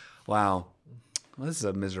 Wow. Well, this is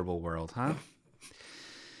a miserable world, huh?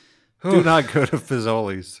 Do not go to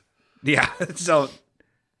Fazoli's. Yeah. So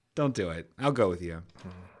don't do it. I'll go with you.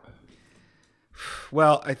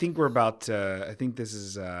 Well, I think we're about. I think this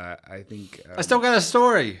is. I think. I still got a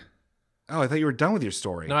story. Oh, I thought you were done with your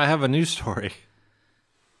story. No, I have a new story.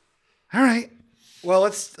 All right. Well,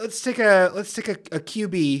 let's take a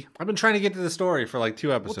QB. I've been trying to get to the story for like 2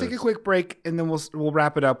 We'll episodes. take a quick break and then we'll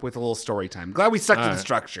wrap it up with a little story time. Glad we stuck to the right.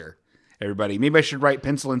 structure, everybody. Maybe I should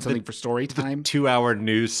pencil in something for story time. 2-hour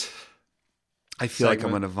news. I feel like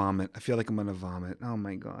I'm segment. gonna vomit. Oh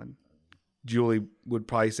my God. Julie would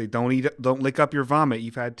probably say, "Don't lick up your vomit.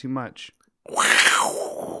 You've had too much."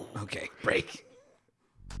 Okay, break.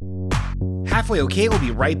 Halfway okay. We'll be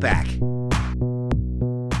right back.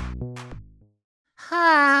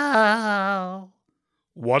 Oh.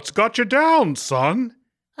 What's got you down, son?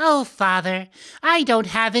 Oh, Father, I don't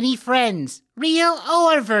have any friends, real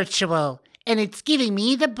or virtual, and it's giving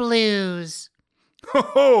me the blues.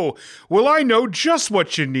 Oh, well, I know just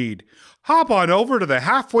what you need. Hop on over to the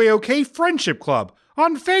Halfway Okay Friendship Club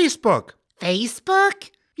on Facebook.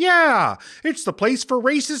 Facebook? Yeah, it's the place for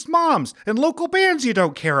racist moms and local bands you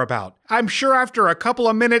don't care about. I'm sure after a couple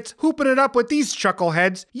of minutes hooping it up with these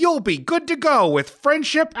chuckleheads, you'll be good to go with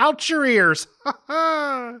friendship out your ears. Ha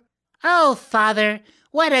ha! Oh, Father,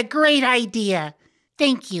 what a great idea.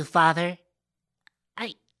 Thank you, Father.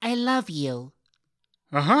 I love you.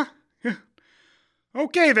 Uh-huh. Yeah.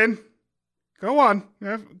 Okay, then. Go on.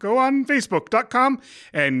 Go on Facebook.com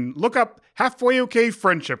and look up Halfway Okay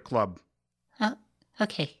Friendship Club.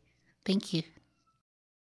 Okay, thank you.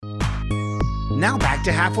 Now back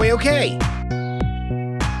to Halfway Okay.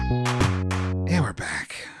 And we're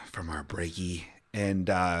back from our breaky. And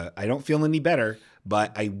I don't feel any better,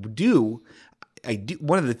 but I do.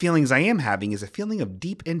 One of the feelings I am having is a feeling of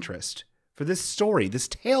deep interest for this story, this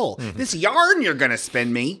tale, this yarn you're going to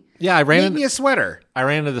spin me. Yeah, I Make me a sweater. I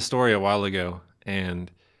ran into the story a while ago, and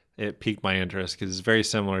it piqued my interest because it's very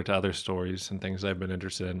similar to other stories and things I've been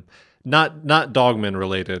interested in. Not dogman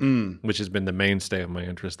related, which has been the mainstay of my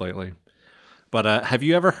interest lately. But have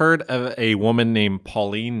you ever heard of a woman named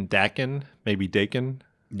Pauline Dakin? Maybe Dakin?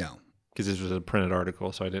 No. Because this was a printed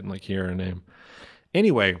article, so I didn't hear her name.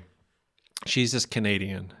 Anyway, she's this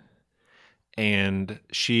Canadian, and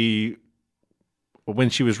when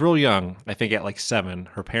she was real young, I think at 7,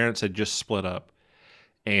 her parents had just split up,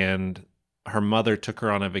 and her mother took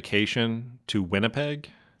her on a vacation to Winnipeg.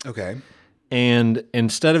 Okay. And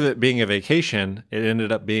instead of it being a vacation, it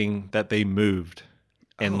ended up being that they moved.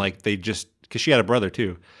 And because she had a brother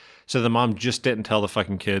too. So the mom just didn't tell the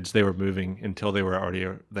fucking kids they were moving until they were already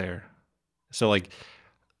there. So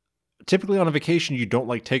typically on a vacation, you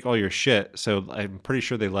don't take all your shit. So I'm pretty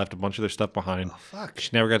sure they left a bunch of their stuff behind. Oh, fuck. She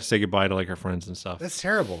never got to say goodbye to her friends and stuff. That's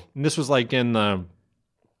terrible. And this was in, I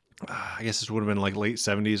guess this would have been late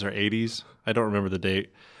 70s or 80s. I don't remember the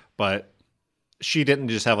date. But she didn't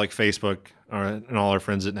just have Facebook, and all her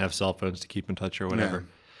friends didn't have cell phones to keep in touch or whatever. Yeah.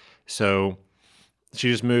 So she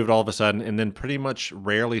just moved all of a sudden, and then pretty much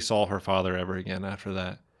rarely saw her father ever again after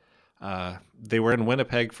that. They were in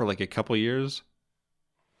Winnipeg for a couple years,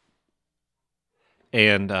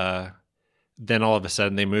 and then all of a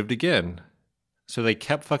sudden they moved again. So they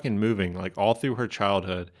kept fucking moving all through her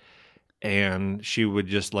childhood, and she would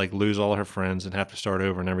just lose all her friends and have to start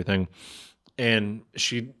over and everything. And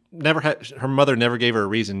her mother never gave her a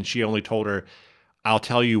reason. She only told her, "I'll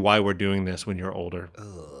tell you why we're doing this when you're older."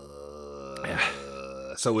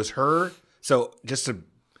 So it was her So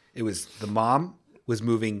it was the mom was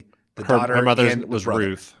moving, the Her daughter mother and was the brother.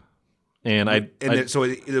 Ruth, and So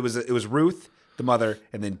it was Ruth, the mother,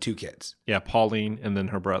 and then 2 kids. yeah, Pauline, and then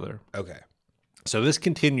her brother. Okay. So this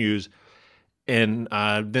continues, and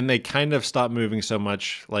then they kind of stop moving so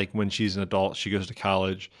much. Like when she's an adult, she goes to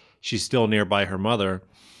college. She's still nearby her mother,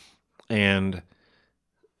 and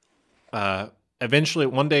eventually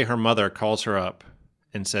one day her mother calls her up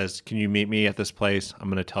and says, "Can you meet me at this place? I'm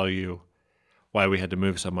going to tell you why we had to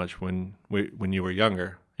move so much when you were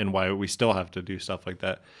younger, and why we still have to do stuff like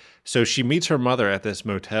that." So she meets her mother at this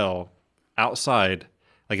motel outside,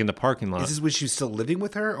 like in the parking lot. Is this when she was still living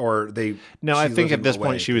with her, or they? No, I she's think at living this away?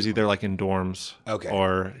 point she was either like in dorms, Okay.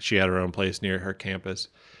 or she had her own place near her campus.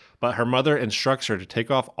 But her mother instructs her to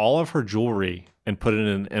take off all of her jewelry and put it in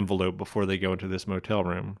an envelope before they go into this motel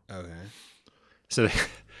room. Okay. So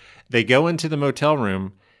they go into the motel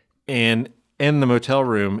room, and in the motel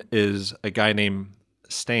room is a guy named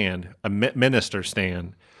Stan, a minister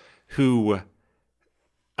Stan, who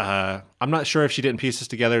I'm not sure if she didn't piece this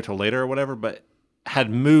together till later or whatever, but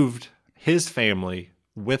had moved his family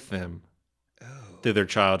with them through their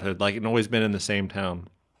childhood, like, and always been in the same town.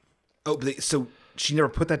 Oh, so she never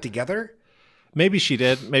put that together? Maybe she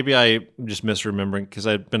did. Maybe I'm just misremembering, because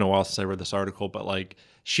it's been a while since I read this article, but like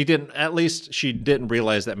she didn't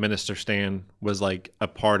realize that Minister Stan was like a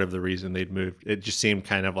part of the reason they'd moved. It just seemed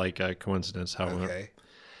kind of like a coincidence how it went.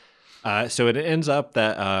 Okay. So it ends up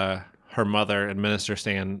that her mother and Minister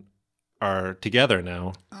Stan are together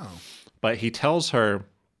now. Oh. But he tells her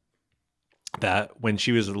that when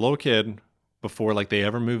she was a little kid, before like they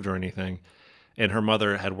ever moved or anything, and her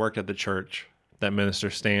mother had worked at the church that Minister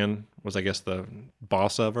Stan was, I guess, the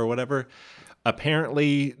boss of or whatever,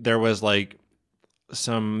 apparently there was like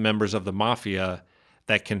some members of the mafia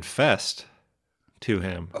that confessed to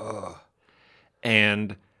him.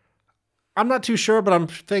 And I'm not too sure, but I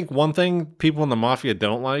think one thing people in the mafia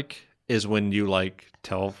don't like is when you like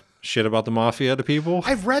tell shit about the mafia to people.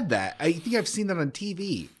 I've read that. I think I've seen that on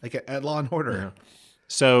TV, like at Law and Order. Yeah.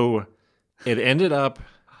 So it ended up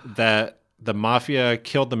that the mafia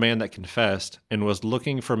killed the man that confessed and was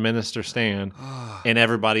looking for Minister Stan and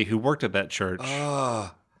everybody who worked at that church,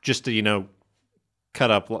 just to, cut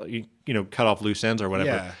off loose ends or whatever.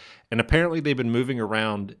 Yeah. And apparently they've been moving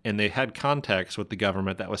around, and they had contacts with the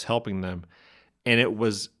government that was helping them. And it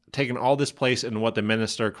was taking all this place in what the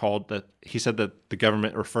minister called, that he said that the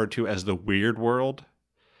government referred to as the weird world,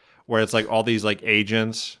 where it's like all these like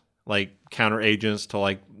agents, like counter agents to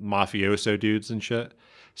like mafioso dudes and shit.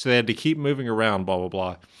 So they had to keep moving around, blah, blah,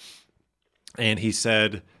 blah. And he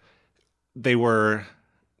said they were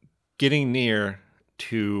getting near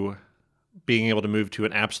to being able to move to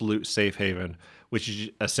an absolute safe haven, which is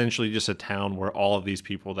essentially just a town where all of these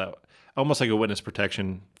people that almost like a witness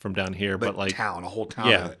protection from down here, but like a whole town.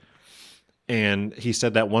 yeah. Of it. And he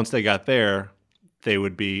said that once they got there, they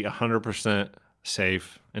would be 100%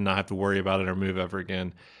 safe and not have to worry about it or move ever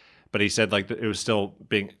again. But he said like it was still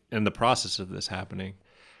being in the process of this happening.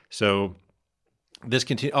 So this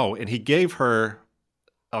continued. Oh, and he gave her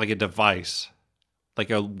like a device, like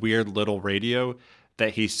a weird little radio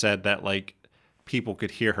that he said that like people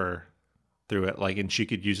could hear her through it, like, and she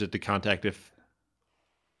could use it to contact if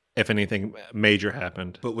anything major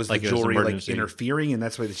happened. But was like the jewelry like interfering, and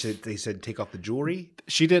that's why they said take off the jewelry?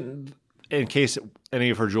 She didn't, in case any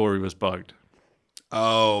of her jewelry was bugged.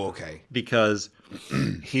 Oh, okay. Because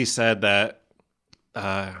he said that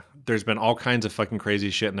there's been all kinds of fucking crazy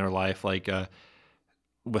shit in their life, like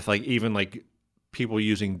with like even like people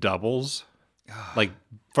using doubles, like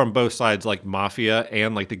from both sides, like mafia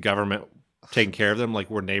and like the government taking care of them, like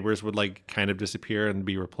where neighbors would like kind of disappear and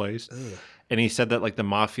be replaced. Ugh. And he said that like the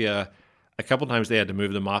mafia, a couple times they had to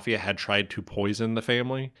move, the mafia had tried to poison the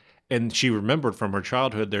family. And she remembered from her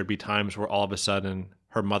childhood, there'd be times where all of a sudden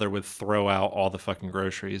her mother would throw out all the fucking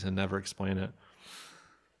groceries and never explain it.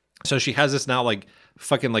 So she has this now like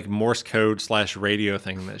fucking like Morse code / radio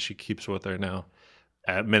thing that she keeps with her now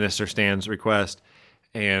at Minister Stan's request.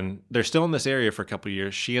 And they're still in this area for a couple of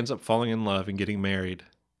years. She ends up falling in love and getting married.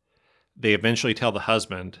 They eventually tell the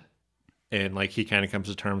husband, and like he kind of comes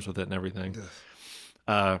to terms with it and everything.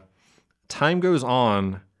 Time goes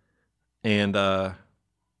on, and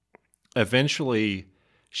eventually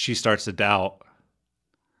she starts to doubt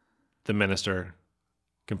the minister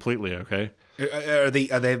completely. Okay, are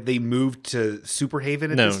they moved to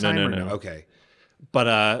Superhaven at this time? No. Okay,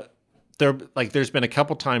 but there's been a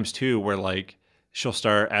couple times too where like she'll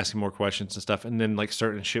start asking more questions and stuff, and then like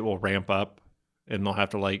certain shit will ramp up, and they'll have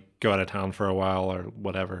to like go out of town for a while or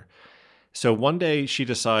whatever. So one day she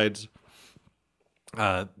decides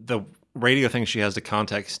the radio thing she has to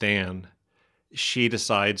contact Stan she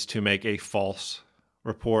decides to make a false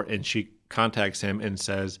report, and she contacts him and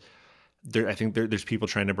says, I think there's people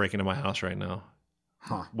trying to break into my house right now.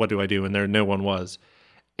 Huh. What do I do? And no one was.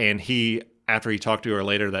 And after he talked to her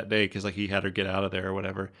later that day, because like he had her get out of there or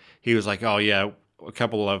whatever, he was like, oh yeah, a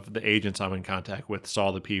couple of the agents I'm in contact with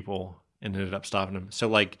saw the people and ended up stopping him. So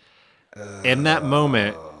like in that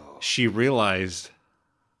moment, she realized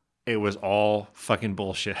it was all fucking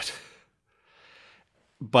bullshit.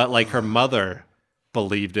 But like her mother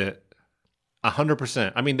believed it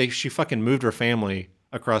 100%. I mean, she fucking moved her family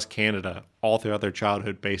across Canada all throughout their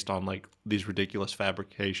childhood based on like these ridiculous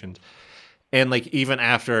fabrications. And like even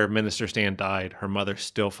after Minister Stan died, her mother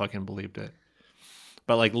still fucking believed it.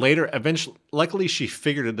 But like later, eventually, luckily she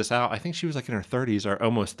figured this out. I think she was like in her 30s or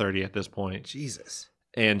almost 30 at this point. Jesus.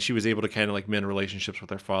 And she was able to kind of like mend relationships with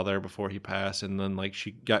her father before he passed. And then like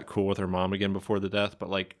she got cool with her mom again before the death. But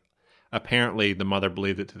like apparently the mother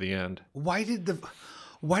believed it to the end. Why did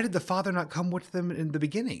the father not come with them in the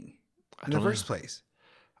beginning in the first place?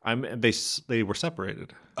 They were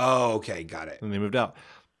separated. Oh, okay. Got it. And they moved out.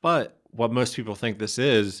 But what most people think this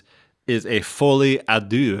is a folie à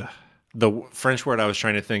deux. The French word I was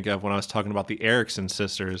trying to think of when I was talking about the Erickson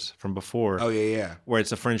sisters from before. Oh, yeah. Where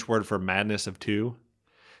it's a French word for madness of two.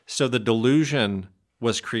 So the delusion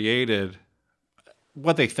was created,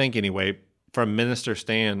 what they think anyway, from Minister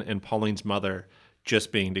Stan and Pauline's mother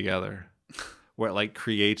just being together. Where it like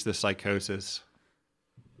creates the psychosis.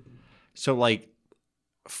 So like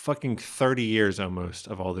fucking 30 years almost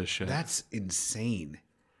of all this shit. That's insane.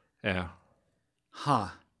 Yeah. Huh.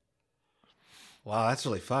 Wow, that's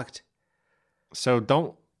really fucked. So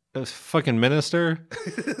don't a fucking minister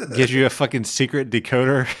gives you a fucking secret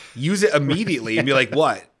decoder. Use it immediately and be like,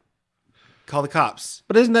 what? Call the cops.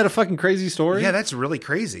 But isn't that a fucking crazy story? Yeah, that's really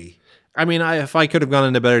crazy. I mean, if I could have gone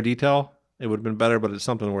into better detail, it would have been better, but it's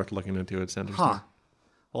something worth looking into. It's interesting. Huh.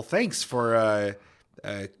 Well, thanks for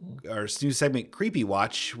our new segment, Creepy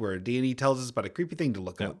Watch, where D&E tells us about a creepy thing to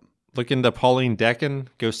look up. Look into Pauline Decken,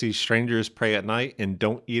 go see Strangers Pray at Night, and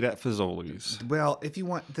don't eat at Fazoli's. Well, if you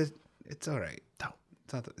want, it's all right.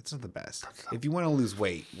 It's not the best. If you want to lose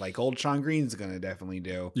weight, like old Sean Green's going to definitely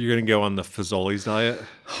do. You're going to go on the Fazoli's diet?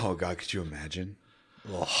 Oh, God, could you imagine?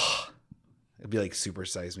 Ugh. It'd be like Super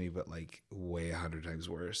Size Me, but like way 100 times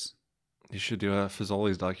worse. You should do a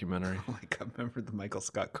Fazoli's documentary. Oh, my God, remember the Michael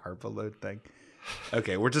Scott carbo load thing?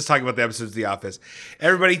 Okay, we're just talking about the episodes of The Office.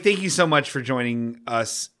 Everybody, thank you so much for joining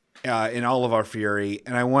us in all of our fury.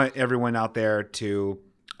 And I want everyone out there to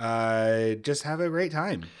just have a great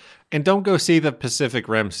time. And don't go see the Pacific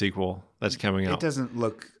Rim sequel that's coming out. It doesn't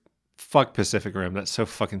look... Fuck Pacific Rim. That's so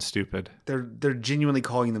fucking stupid. They're genuinely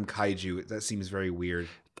calling them kaiju. That seems very weird.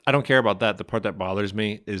 I don't care about that. The part that bothers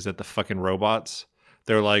me is that the fucking robots,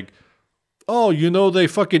 they're like, oh, they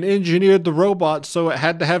fucking engineered the robot so it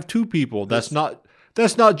had to have two people. That's not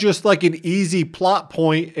just like an easy plot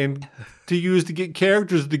point and to use to get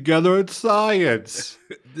characters together. It's science.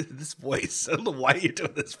 This voice. I don't know why you're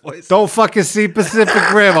doing this voice. Don't fucking see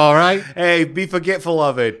Pacific Rim, all right? Hey, be forgetful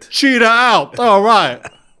of it. Cheetah out. All right.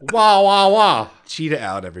 Wow, wow, wow. Cheetah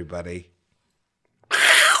out, everybody.